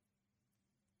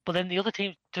 But then the other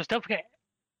teams, just don't forget,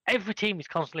 every team is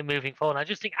constantly moving forward. I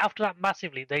just think after that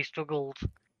massive leap, they struggled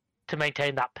to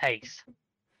maintain that pace.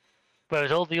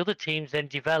 Whereas all the other teams then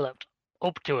developed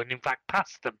up to and in fact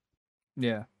past them.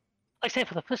 Yeah. Like I say,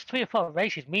 for the first 3 or 4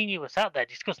 races, me and you were sat there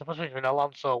discussing the possibility of an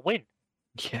Alonso win.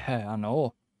 Yeah, I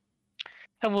know.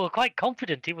 And we were quite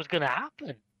confident it was going to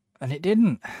happen. And it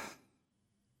didn't.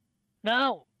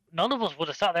 No, none of us would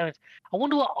have sat there and... I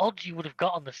wonder what odds you would have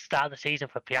got on the start of the season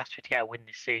for Piastri to get a win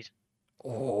this season.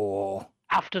 Oh.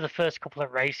 After the first couple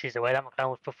of races, the way that McLaren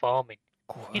was performing.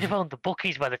 You'd have owned the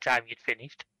bookies by the time you'd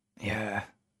finished. Yeah.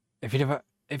 If you'd have had,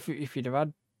 if you'd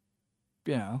have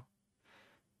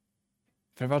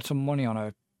had some money on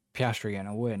a Piastri and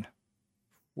a win.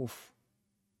 Oof.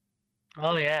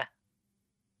 Oh, yeah.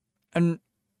 And,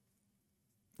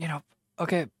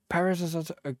 okay, Perez has had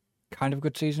a kind of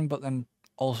good season, but then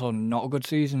also not a good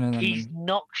season. And he's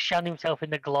not shone himself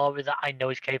in the glory that I know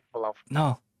he's capable of.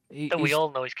 No. That we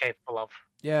all know he's capable of.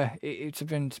 Yeah, it's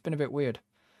been a bit weird.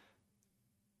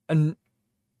 And,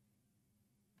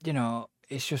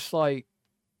 it's just like,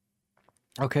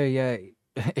 okay, yeah,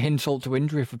 insult to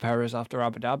injury for Perez after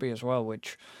Abu Dhabi as well,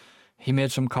 which he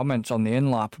made some comments on the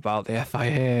in-lap about the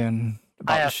FIA and...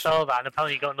 I saw that, and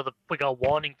apparently we got a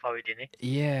warning for it, didn't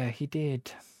he? Yeah, he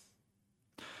did.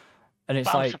 And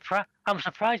it's I'm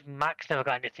surprised Max never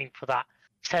got anything for that.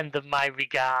 Send them my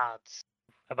regards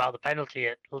about the penalty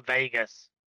at Vegas.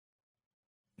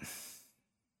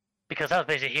 Because that was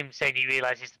basically him saying he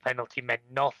realises the penalty meant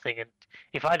nothing, and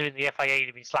if I'd been the FIA, he'd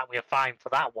have been slapped with a fine for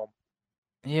that one.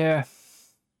 Yeah.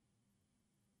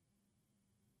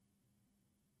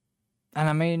 And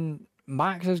I mean,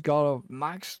 Max,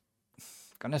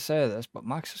 gonna say this, but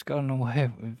Max has gotten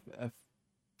away with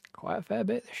quite a fair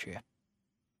bit this year.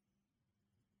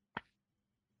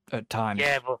 At times.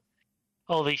 Yeah, but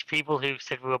all these people who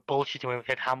said we were bullshitting when we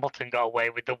said Hamilton got away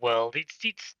with the world, it's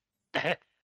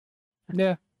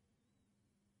yeah.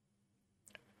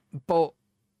 But,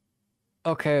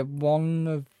 okay, one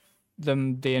of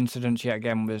them, the incidents yet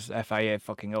again was FIA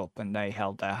fucking up, and they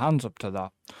held their hands up to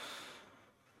that.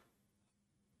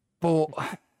 But,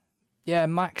 yeah,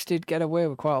 Max did get away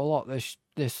with quite a lot this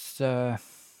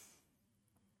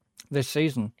this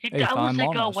season. It almost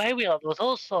got away with it. There was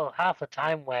also half a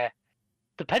time where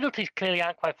the penalties clearly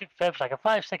aren't quite fit for purpose. Like a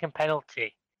 5-second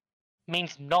penalty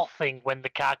means nothing when the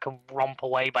car can romp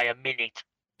away by a minute.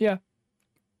 Yeah.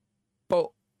 But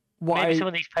maybe some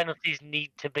of these penalties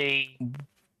need to be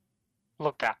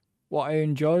looked at. What I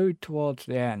enjoyed towards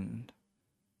the end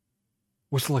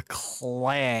was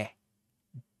Leclerc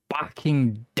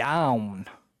backing down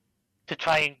to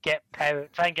try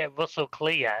and get Russell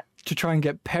clear. To try and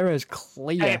get Perez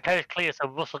clear. Try and get Perez clear so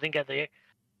Russell didn't get the.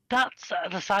 That's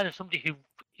the sign of somebody who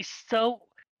is so.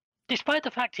 Despite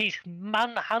the fact he's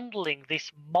manhandling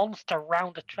this monster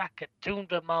round the track at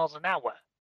 200 miles an hour,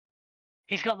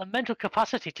 he's got the mental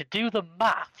capacity to do the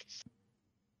maths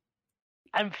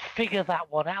and figure that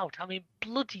one out. I mean,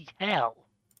 bloody hell.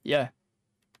 Yeah.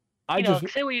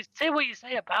 Say what you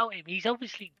say about him. He's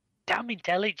obviously damn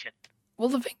intelligent. Well,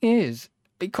 the thing is,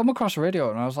 it come across the radio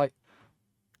and I was like,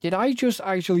 did I just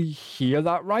actually hear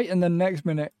that right? And the next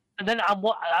minute... And then I'm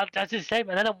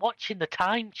watching the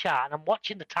time chart, and I'm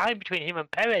watching the time between him and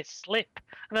Perez slip,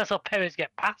 and I saw Perez get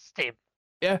past him.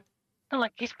 Yeah. I'm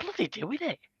like, he's bloody doing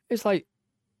it. It's like,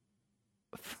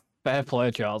 fair play,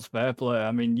 Charles, fair play.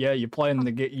 I mean, yeah, you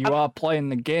are playing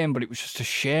the game, but it was just a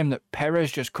shame that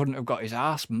Perez just couldn't have got his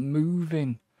ass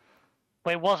moving.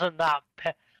 Well, it wasn't that.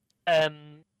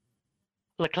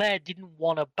 Leclerc didn't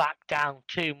want to back down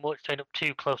too much to end up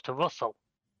too close to Russell.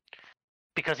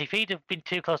 Because if he'd have been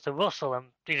too close to Russell and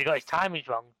he'd got his timings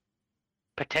wrong,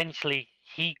 potentially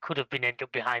he could have been ended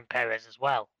up behind Perez as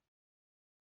well.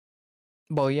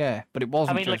 Well, yeah, but it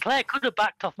wasn't. I mean, Leclerc could have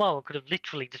backed off more and could have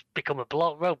literally just become a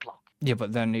roadblock. Yeah,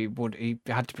 but then he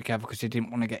had to be careful because he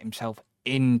didn't want to get himself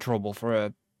in trouble for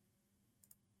a.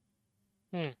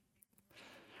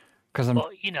 Because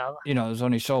there's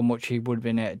only so much he would have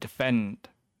been able to defend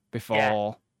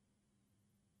before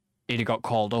he'd have got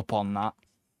called up on that.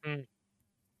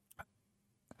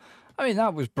 I mean,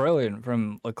 that was brilliant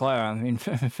from Leclerc. I mean,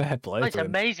 fair play. It's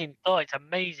amazing. Oh, it's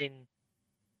amazing.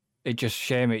 It's just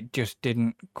shame it just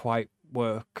didn't quite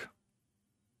work.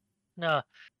 No,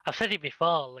 I've said it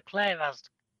before. Leclerc has.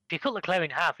 If you cut Leclerc in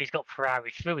half, he's got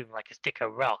Ferrari through him like a stick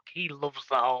of rock. He loves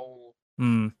the whole.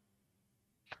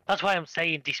 That's why I'm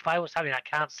saying, despite what's happening, I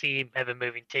can't see him ever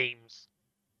moving teams,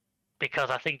 because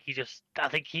I think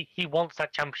he wants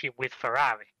that championship with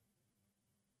Ferrari.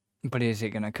 But is it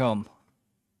going to come?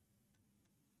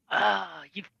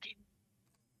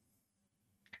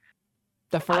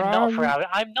 The Ferrari.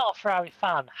 I'm not a Ferrari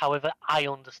fan. However, I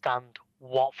understand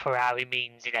what Ferrari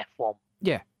means in F1.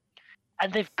 Yeah.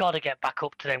 And they've got to get back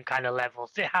up to them kind of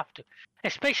levels. They have to,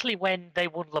 especially when they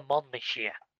won Le Mans this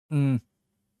year. When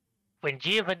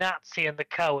Giovinazzi and the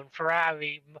Co and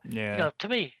Ferrari, to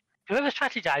me, whoever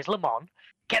strategized Le Mans,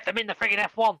 get them in the friggin'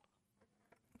 F1.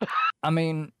 I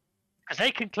mean, because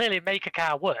they can clearly make a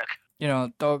car work.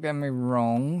 Don't get me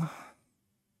wrong.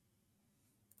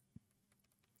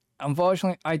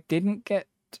 Unfortunately, I didn't get,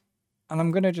 and I'm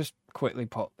going to just quickly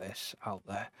put this out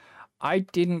there. I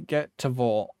didn't get to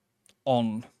vote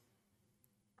on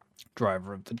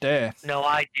Driver of the Day. No,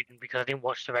 I didn't, because I didn't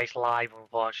watch the race live,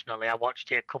 unfortunately. I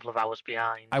watched it a couple of hours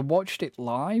behind. I watched it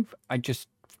live. I just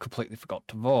completely forgot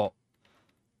to vote.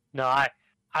 No,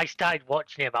 I started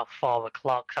watching it about 4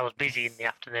 o'clock, because I was busy in the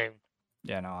afternoon.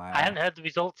 Yeah, no, I hadn't heard the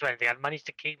results or anything. I'd managed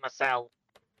to keep myself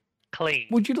clean.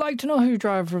 Would you like to know who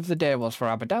Driver of the Day was for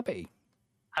Abu Dhabi?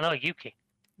 I know Yuki.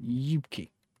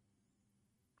 Yuki.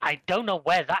 I don't know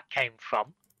where that came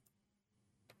from.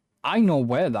 I know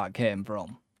where that came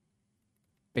from.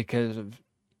 Because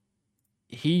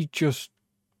he just...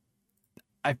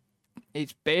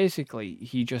 It's basically,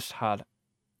 he just had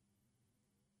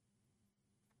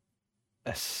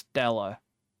a stellar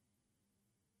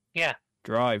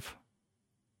drive.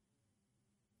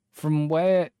 From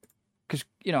where... Because,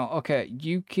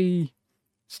 Yuki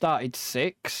started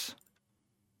 6,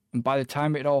 and by the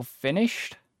time it all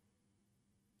finished,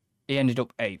 he ended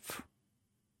up 8th.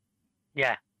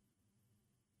 Yeah.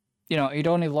 He'd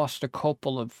only lost a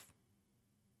couple of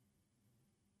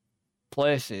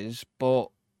places, or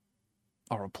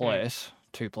a place,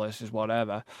 2 places,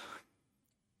 whatever.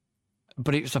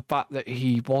 But it was the fact that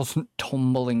he wasn't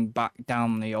tumbling back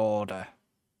down the order.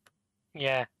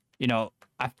 Yeah.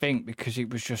 I think because it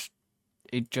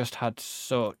just had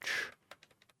such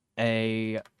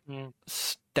a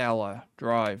stellar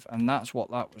drive, and that's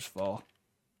what that was for.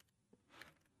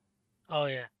 Oh,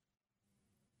 yeah.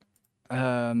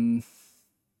 And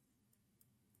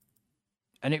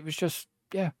it was just,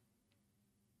 yeah.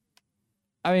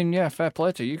 I mean, yeah, fair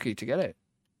play to Yuki to get it.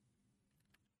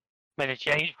 Made a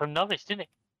change from novice, didn't it?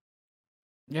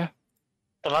 Yeah.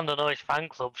 the Lando Norris fan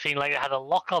club seemed like it had a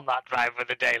lock on that driver of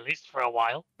the day, at least for a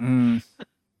while.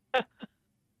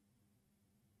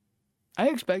 I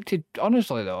expected,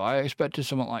 honestly though, I expected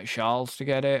someone like Charles to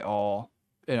get it, or,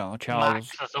 Charles.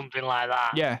 Max or something like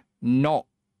that. Yeah, not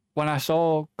when I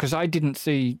saw, because I didn't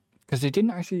see, because they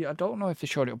didn't actually, I don't know if they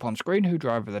showed it up on screen who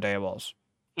driver of the day was.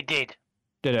 He did.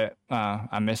 Did it?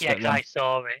 I missed it then. Yeah, I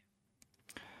saw it.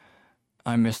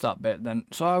 I missed that bit then.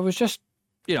 So I was just,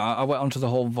 I went onto the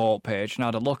whole vote page and I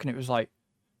had a look and it was like,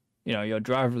 your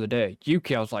driver of the day.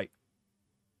 Yuki, I was like,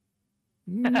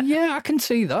 yeah, I can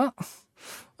see that.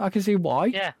 I can see why.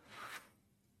 Yeah.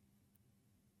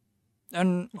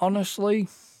 And honestly,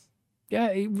 yeah,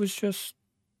 it was just...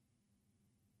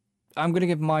 I'm going to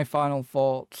give my final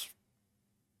thoughts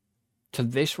to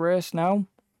this race now.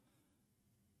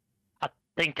 I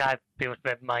think I've been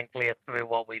mine clear through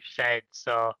what we've said,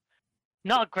 so...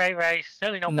 Not a great race,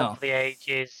 certainly not one for the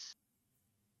ages.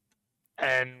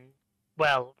 And,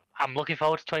 well, I'm looking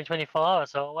forward to 2024,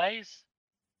 as always.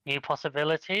 New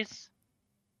possibilities.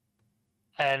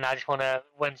 And I just want to,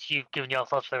 once you've given your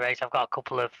thoughts for the race, I've got a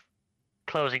couple of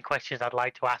closing questions I'd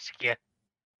like to ask you.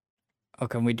 Oh,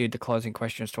 can we do the closing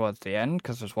questions towards the end?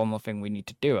 Because there's one more thing we need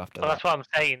to do after that. That's what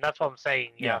I'm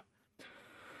saying, yeah.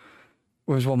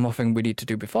 There's one more thing we need to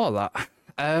do before that.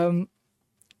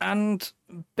 And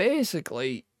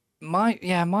basically,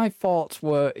 my thoughts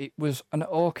were it was an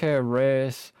okay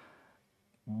race.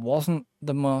 Wasn't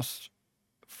the most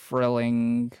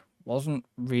thrilling. Wasn't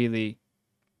really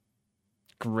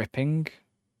gripping.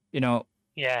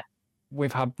 Yeah.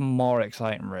 We've had more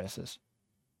exciting races.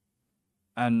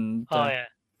 And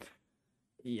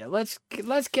yeah, let's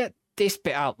get this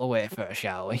bit out the way first,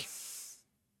 shall we?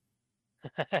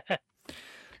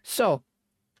 So,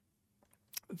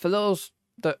 for those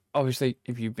that obviously,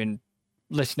 if you've been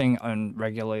listening and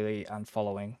regularly and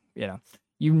following,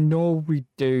 we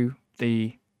do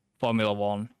the Formula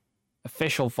One,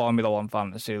 official Formula One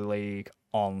Fantasy League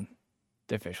on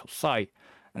the official site.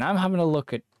 And I'm having a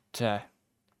look at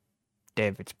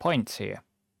David's points here.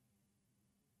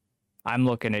 I'm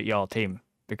looking at your team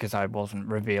because I wasn't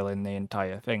revealing the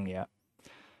entire thing yet.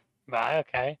 Right,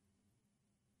 okay.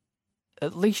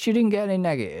 At least you didn't get any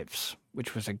negatives,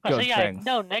 which was a good thing.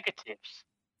 No negatives.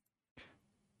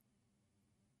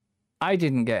 I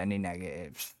didn't get any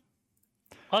negatives.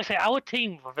 Honestly, our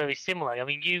team were very similar. I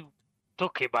mean, you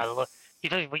took it by the look.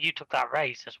 You took that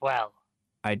race as well.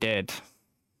 I did.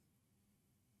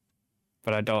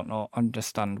 But I don't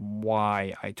understand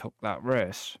why I took that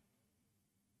race.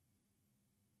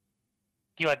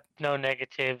 You had no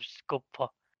negatives. Good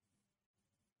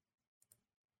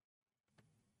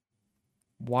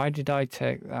Why did I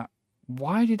take that?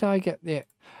 Why did I get the...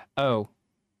 Oh.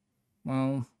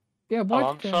 Well, yeah, why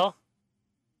Alonso?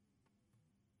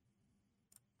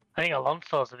 I think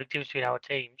Alonso's the big difference between our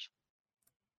teams.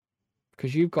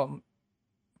 Because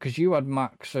you had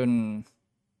Max and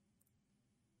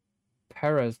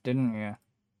Perez, didn't you?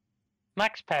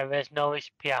 Max Perez, Norris,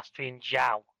 Piastri and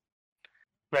Zhao.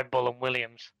 Red Bull and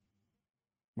Williams.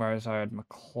 Whereas I had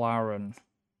McLaren.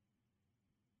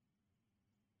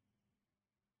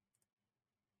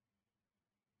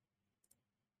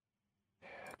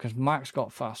 Because Max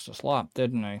got fastest lap,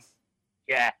 didn't he?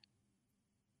 Yeah.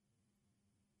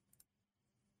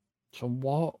 So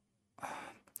what?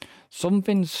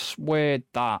 Something swayed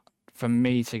that for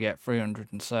me to get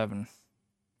 307.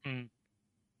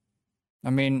 I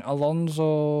mean,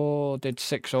 Alonso did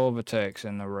 6 overtakes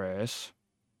in the race.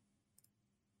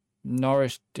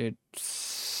 Norris did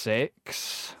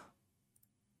 6.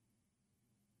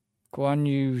 Guan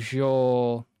Yu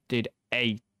Zhou did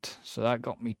 8, so that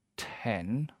got me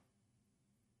 10.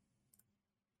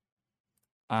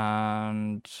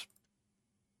 And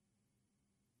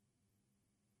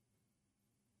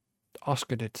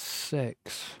Oscar did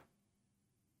 6.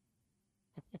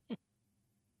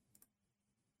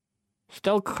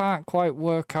 Still can't quite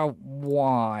work out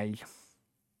why.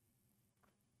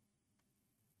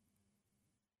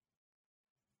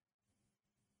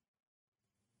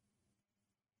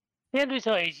 The end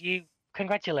result is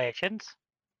congratulations,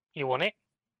 you won it.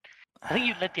 I think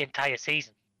you led the entire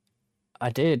season. I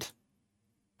did.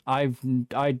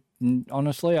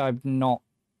 Honestly, I've not.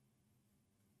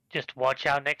 Just watch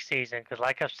out next season, because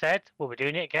like I've said, we'll be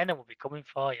doing it again and we'll be coming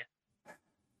for you.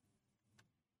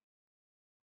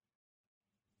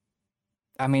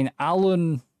 I mean,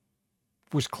 Alan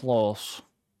was close.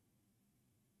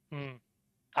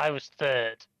 I was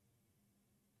third.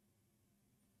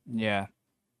 Yeah.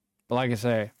 But like I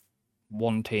say,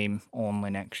 one team only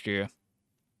next year.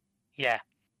 Yeah.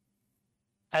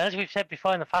 And as we've said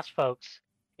before in the past, folks,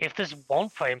 if there's one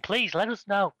for him, please let us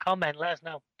know. Comment, let us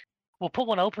know. We'll put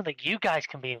one open that you guys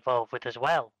can be involved with as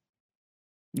well.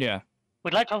 Yeah.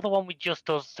 We'd like to have the one we just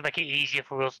does to make it easier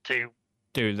for us to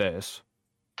do this,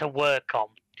 to work on.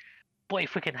 But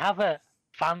if we can have a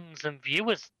fans and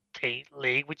viewers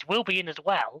league, which will be in as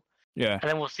well, yeah, and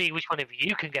then we'll see which one of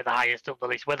you can get the highest up the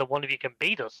list, whether one of you can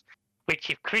beat us. Which,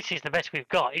 if Chris is the best we've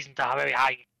got, isn't a very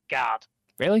high guard.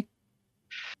 Really?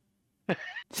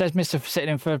 Says Mr. sitting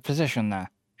in third position there.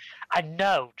 I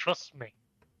know, trust me.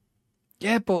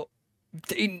 Yeah, but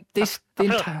I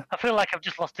feel like I've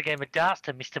just lost a game of darts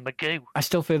to Mr. Magoo. I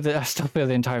still feel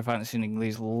the entire fantasy league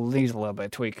needs a little bit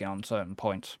of tweaking on certain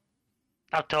points.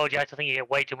 I've told you, I think you get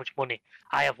way too much money.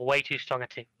 I have way too strong a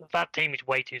team. That team is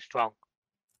way too strong.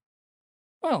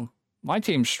 Well, my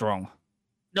team's strong.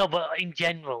 No, but in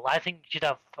general, I think you should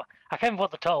have. I can't remember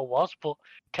what the total was, but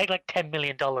take like $10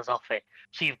 million off it.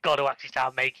 So you've got to actually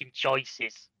start making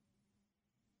choices.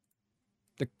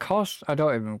 The cost, can't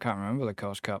remember the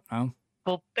cost cap now.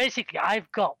 Well, basically,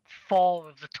 I've got 4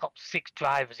 of the top 6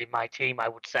 drivers in my team, I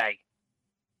would say.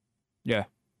 Yeah,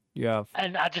 you have.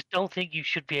 And I just don't think you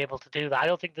should be able to do that. I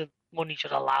don't think the money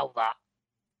should allow that.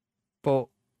 But,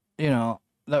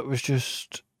 that was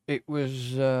just, it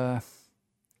was an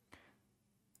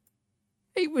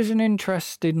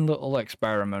interesting little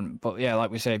experiment. But yeah,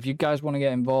 like we say, if you guys want to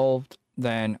get involved,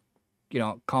 then,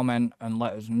 comment and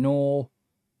let us know.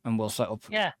 And we'll set up.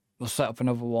 Yeah. We'll set up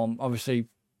another one. Obviously,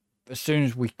 as soon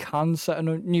as we can set a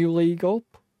new league up.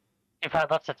 In fact,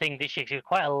 that's the thing this year. It was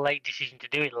quite a late decision to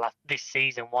do it this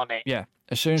season, wasn't it? Yeah.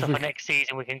 As soon as for next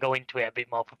season, we can go into it a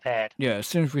bit more prepared. Yeah. As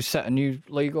soon as we set a new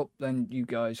league up, then you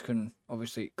guys can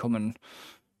obviously come and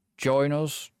join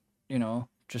us.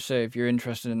 Just say if you're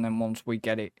interested, and then once we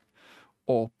get it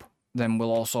up, then we'll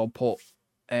also put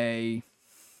a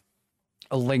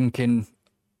link in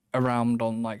around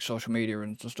on like social media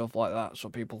and stuff like that, so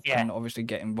people can obviously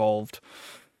get involved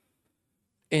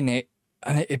in it.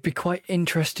 And it'd be quite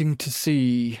interesting to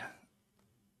see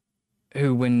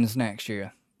who wins next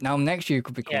year. Now, next year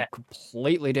could be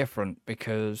completely different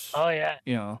because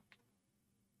there'll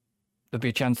be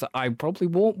a chance that I probably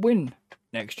won't win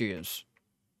next year's,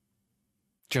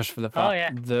 just for the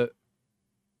fact that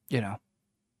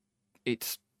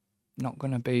it's not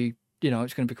going to be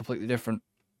it's going to be completely different.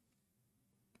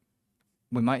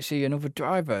 We might see another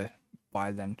driver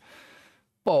by then.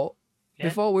 But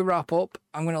before we wrap up,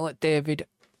 I'm going to let David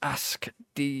ask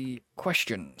the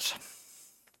questions.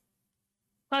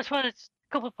 That's why it's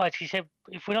a couple of points. He said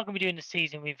if we're not going to be doing the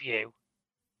season review,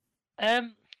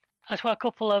 that's why a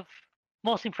couple of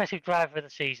most impressive driver of the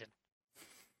season.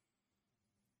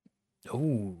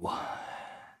 Oh,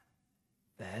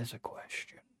 there's a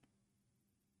question.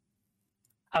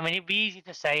 I mean, it'd be easy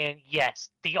to say, and yes,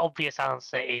 the obvious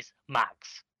answer is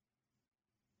Max.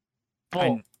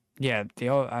 But the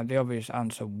obvious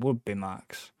answer would be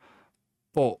Max.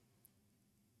 But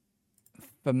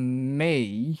for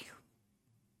me,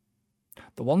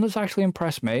 the one that's actually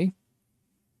impressed me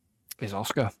is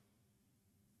Oscar.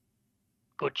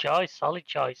 Good choice, solid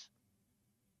choice.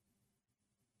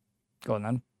 Go on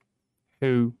then.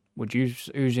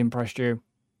 Who's impressed you?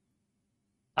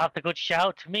 That's a good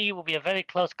shout. To me, it will be a very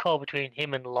close call between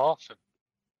him and Lawson.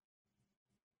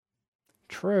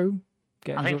 True.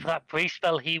 I think for that brief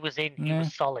spell he was in, he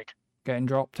was solid. Getting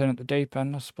dropped in at the deep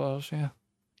end, I suppose, yeah.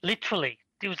 Literally.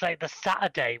 It was like the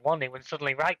Saturday, wasn't it, when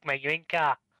suddenly, right, mate, you're in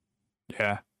car.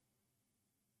 Yeah.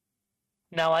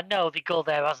 Now, I know they go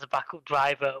there as the backup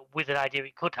driver with an idea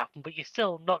it could happen, but you're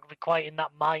still not going to be quite in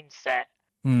that mindset.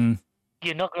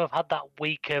 You're not going to have had that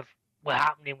week of, we're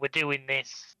happening, we're doing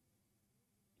this.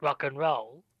 Rock and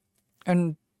roll,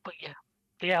 but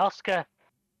Oscar's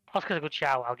a good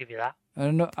shout. I'll give you that.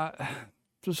 And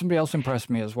somebody else impressed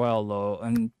me as well, though,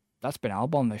 and that's been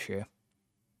Albon this year.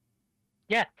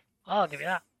 Yeah, I'll give you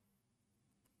that.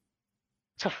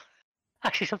 So,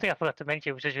 actually, something I forgot to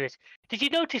mention was this: did you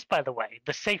notice, by the way,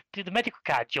 the medical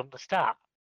car jumped the start?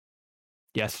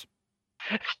 Yes.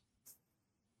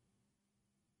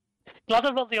 Glad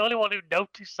I'm not the only one who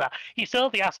noticed that. You saw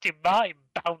the Aston Martin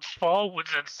bounce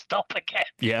forwards and stop again.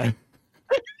 Yeah.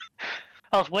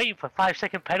 I was waiting for a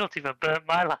 5-second penalty for Van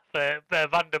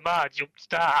der Mar jump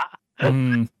start.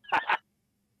 But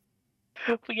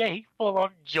yeah, he full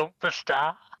on jumped the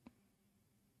start.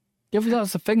 Yeah, but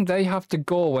that's the thing. They have to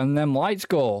go when them lights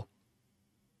go.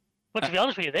 But to be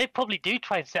honest with you, they probably do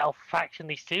try and set off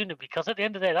fractionally sooner because at the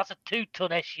end of the day, that's a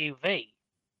 2-ton SUV.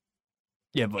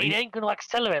 Yeah, but he ain't going to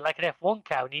accelerate like an F1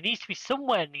 car, and he needs to be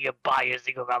somewhere nearby as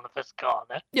they go around the first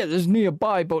corner. Yeah, there's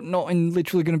nearby, but not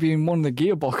literally going to be in one of the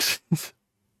gearboxes.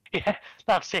 Yeah,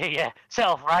 that's it, yeah. Set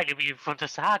off right, you'll be in front of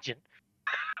Sergeant.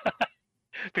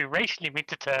 Be racing him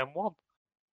into turn 1.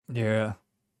 Yeah.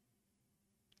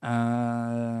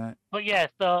 But yeah,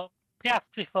 so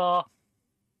Piastri for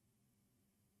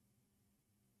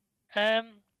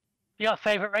your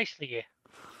favourite race of the year?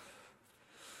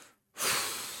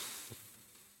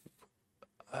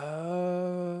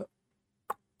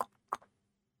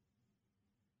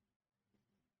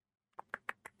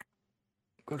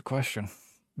 Good question.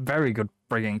 Very good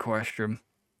frigging question.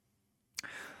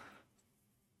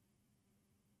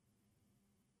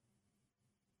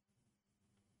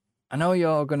 I know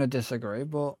you're going to disagree,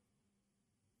 but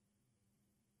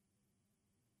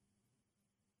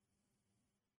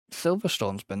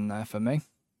Silverstone's been there for me.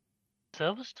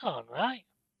 Silverstone, right?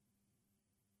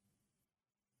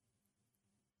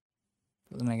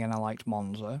 But then again, I liked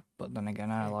Monza, but then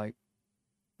again, I like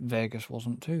Vegas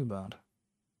wasn't too bad.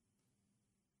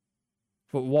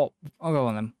 But I'll go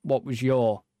on then. What was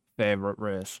your favourite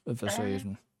race of the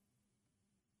season?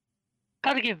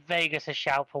 Got to give Vegas a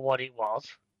shout for what it was,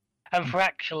 and for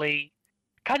actually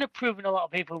kind of proving a lot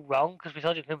of people wrong, because we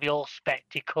thought it was going to be all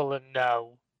spectacle and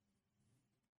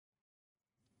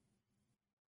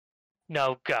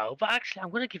no go. But actually,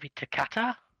 I'm going to give it to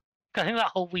Qatar. I think that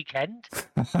whole weekend.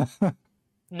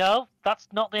 No, that's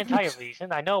not the entire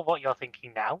reason. I know what you're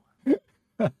thinking now.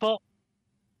 But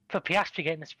for Piastri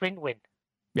getting the sprint win.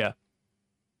 Yeah.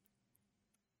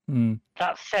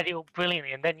 That set it up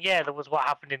brilliantly. And then, yeah, there was what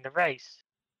happened in the race.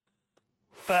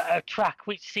 But a track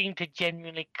which seemed to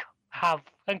genuinely have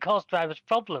and cause drivers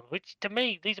problems, which to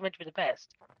me, these are meant to be the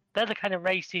best. They're the kind of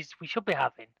races we should be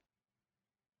having.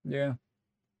 Yeah.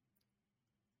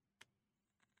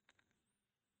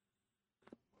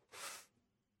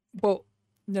 But,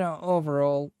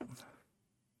 overall,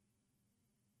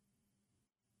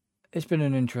 it's been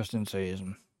an interesting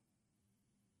season.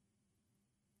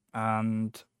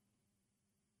 And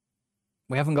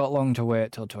we haven't got long to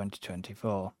wait till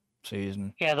 2024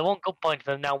 season. Yeah, the one good point of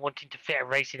them now wanting to fit a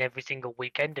race in every single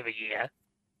weekend of a year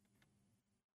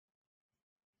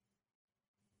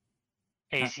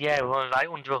is, we're like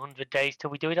under 100 days till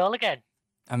we do it all again.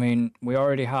 I mean, we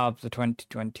already have the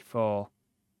 2024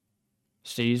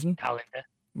 season. Calendar.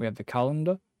 We have the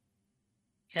calendar.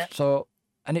 Yeah. So,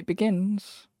 and it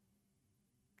begins,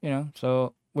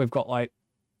 so we've got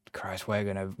Christ,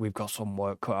 we've got some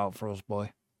work cut out for us,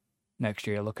 boy. Next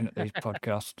year, looking at these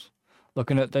podcasts.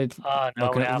 Looking at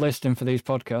the listing for these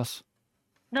podcasts.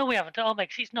 No, we haven't. Oh,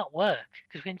 because it's not work,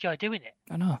 because we enjoy doing it.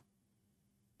 I know.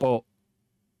 But,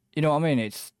 you know what I mean?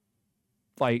 It's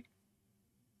like,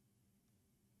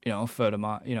 3rd of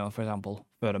March, for example,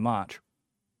 3rd of March.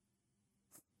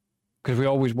 Because we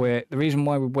always wait. The reason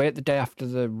why we wait the day after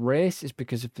the race is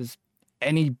because if there's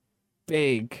any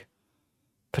big...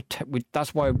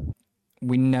 That's why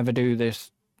we never do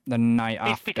this the night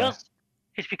after.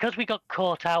 It's because we got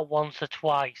caught out once or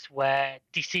twice where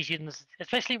decisions,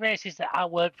 especially races that I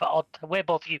work for, we're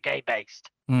both UK based,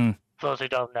 for those who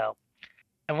don't know.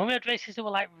 And when we had races that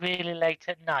were really late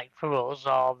at night for us,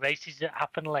 or races that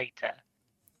happen later,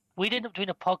 we'd end up doing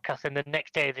a podcast and the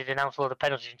next day they'd announce a lot of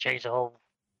penalties and change the whole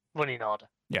running order.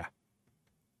 Yeah.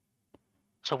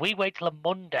 So we wait till a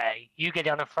Monday, you get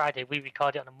it on a Friday, we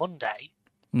record it on a Monday.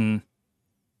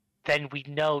 Then we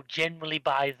know generally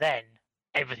by then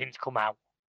everything's come out.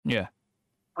 Yeah.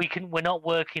 We're not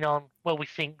working on, we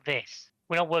think this.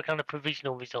 We're not working on a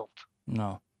provisional result.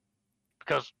 No.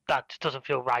 Because that doesn't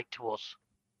feel right to us.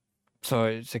 So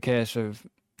it's a case of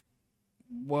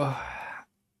we're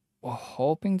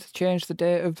hoping to change the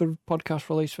date of the podcast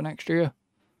release for next year.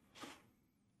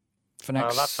 For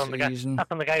next season.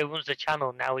 That's on the guy who runs the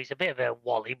channel now. He's a bit of a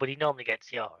wally, but he normally gets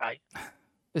it all right.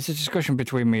 It's a discussion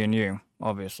between me and you,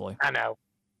 obviously. I know.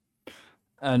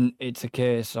 And it's a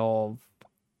case of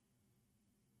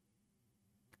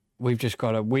we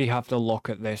have to look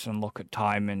at this and look at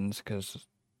timings, because...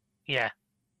 Yeah.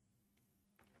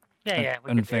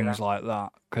 And things like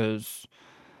that, because,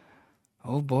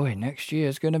 oh boy, next year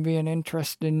is going to be an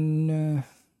interesting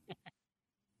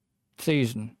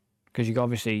season. Because you got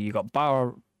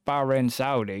Bahrain,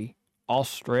 Saudi,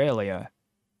 Australia,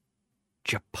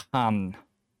 Japan.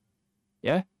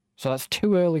 Yeah? So that's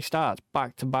 2 early starts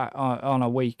back to back on a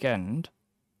weekend.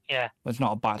 Yeah. Well, it's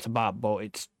not a back to back, but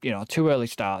it's, 2 early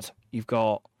starts. You've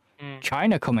got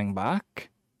China coming back.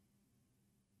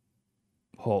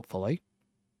 Hopefully.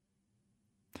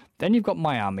 Then you've got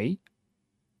Miami,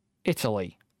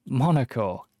 Italy,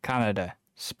 Monaco, Canada,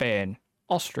 Spain,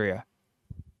 Austria,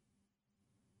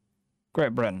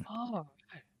 Great Britain,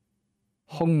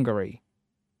 Hungary,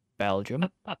 Belgium.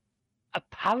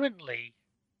 Apparently,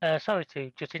 sorry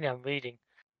to just in, I'm reading.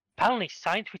 Apparently,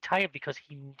 Sainz retired because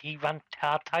he ran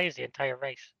hard tyres the entire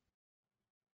race.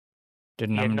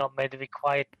 Didn't he had not made the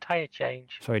required tyre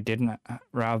change. So he didn't,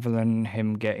 rather than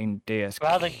him getting DSQ'd...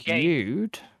 Rather than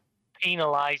getting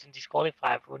penalised and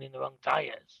disqualified for running the wrong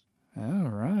tyres. Oh,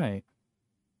 right.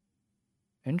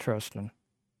 Interesting.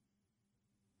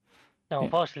 No,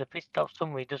 unfortunately, the pit stop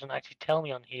summary doesn't actually tell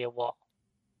me on here what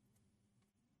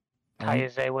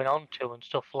tyres they went on to and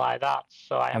stuff like that.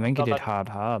 So I think he did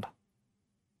hard.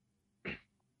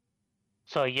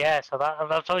 So yeah, so that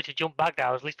I'm sorry to jump back there.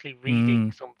 I was literally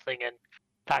reading something and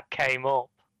that came up.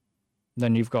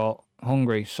 Then you've got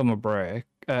Hungary summer break,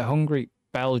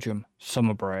 Belgium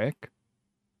summer break,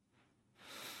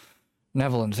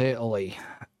 Netherlands, Italy,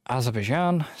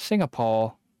 Azerbaijan,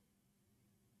 Singapore.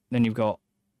 Then you've got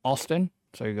Austin,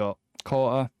 so you've got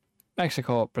Qatar,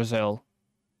 Mexico, Brazil,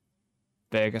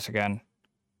 Vegas again.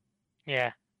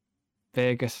 Yeah.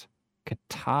 Vegas,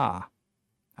 Qatar,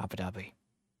 Abu Dhabi.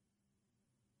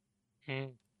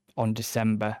 On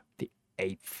December the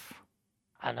 8th.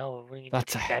 I know.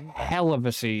 That's December. A hell of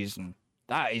a season.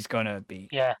 That is going to be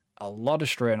a lot of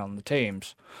strain on the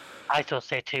teams. I don't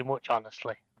say too much,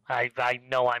 honestly. I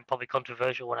know I'm probably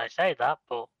controversial when I say that,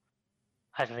 but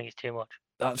I don't think it's too much.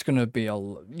 That's going to be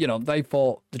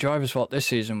the drivers thought this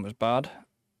season was bad.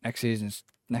 Next season's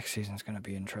going to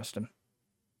be interesting.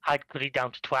 I'd cut it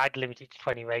down to I'd limit it to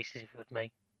 20 races if it was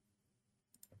me.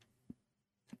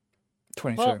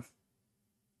 22. Well,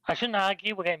 I shouldn't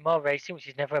argue. We're getting more racing, which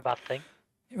is never a bad thing.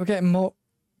 We're getting more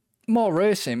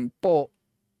racing, but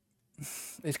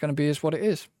it's going to be what it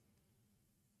is.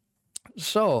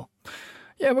 So,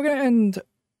 yeah, we're going to end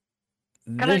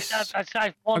this. I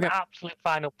have one absolute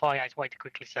final point I just wanted to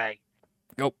quickly say.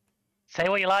 Go. Say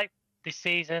what you like. This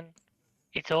season,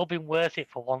 it's all been worth it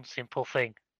for one simple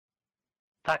thing.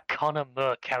 That Conor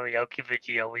Moore karaoke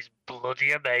video is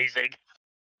bloody amazing.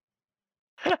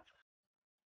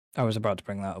 I was about to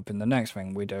bring that up in the next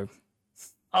thing we do.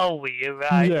 Oh, were you?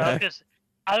 Right. Yeah.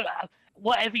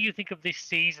 Whatever you think of this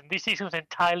season was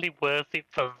entirely worth it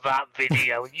for that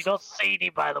video. You've not seen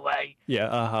it, by the way. Yeah,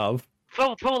 I have.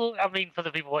 For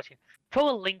the people watching, throw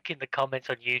a link in the comments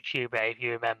on YouTube, if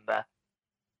you remember.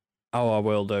 Oh, I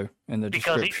will do, in the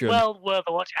description. Because it's well worth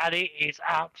a watch, and it is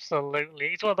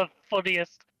absolutely... It's one of the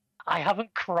funniest... I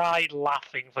haven't cried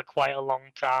laughing for quite a long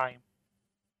time.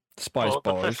 Spice Boys.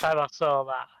 The first time I saw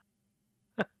that.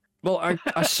 Well,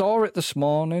 I saw it this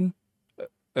morning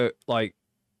at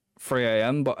 3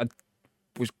 a.m, but I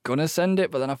was going to send it,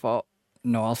 but then I thought,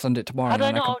 no, I'll send it tomorrow.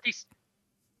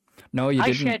 No, you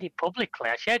didn't. I shared it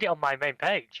publicly. I shared it on my main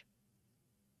page.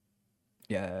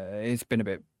 Yeah,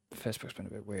 Facebook's been a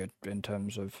bit weird in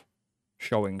terms of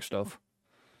showing stuff.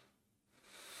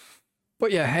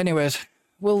 But yeah, anyways,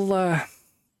 we're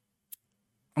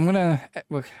gonna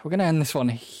end this one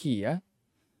here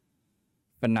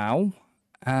for now.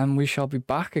 And we shall be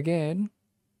back again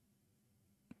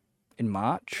in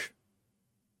March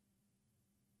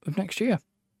of next year.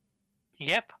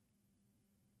 Yep.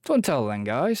 So until then,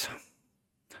 guys,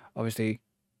 obviously,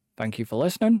 thank you for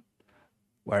listening,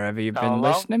 wherever you've been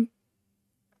listening.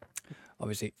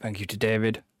 Obviously, thank you to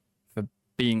David for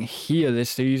being here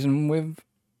this season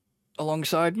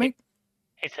alongside me.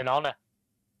 It's an honour.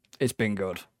 It's been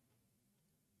good.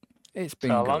 It's been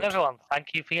good. So long, everyone.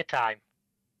 Thank you for your time.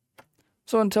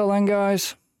 So until then,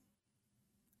 guys,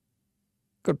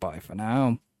 goodbye for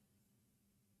now.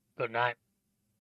 Good night.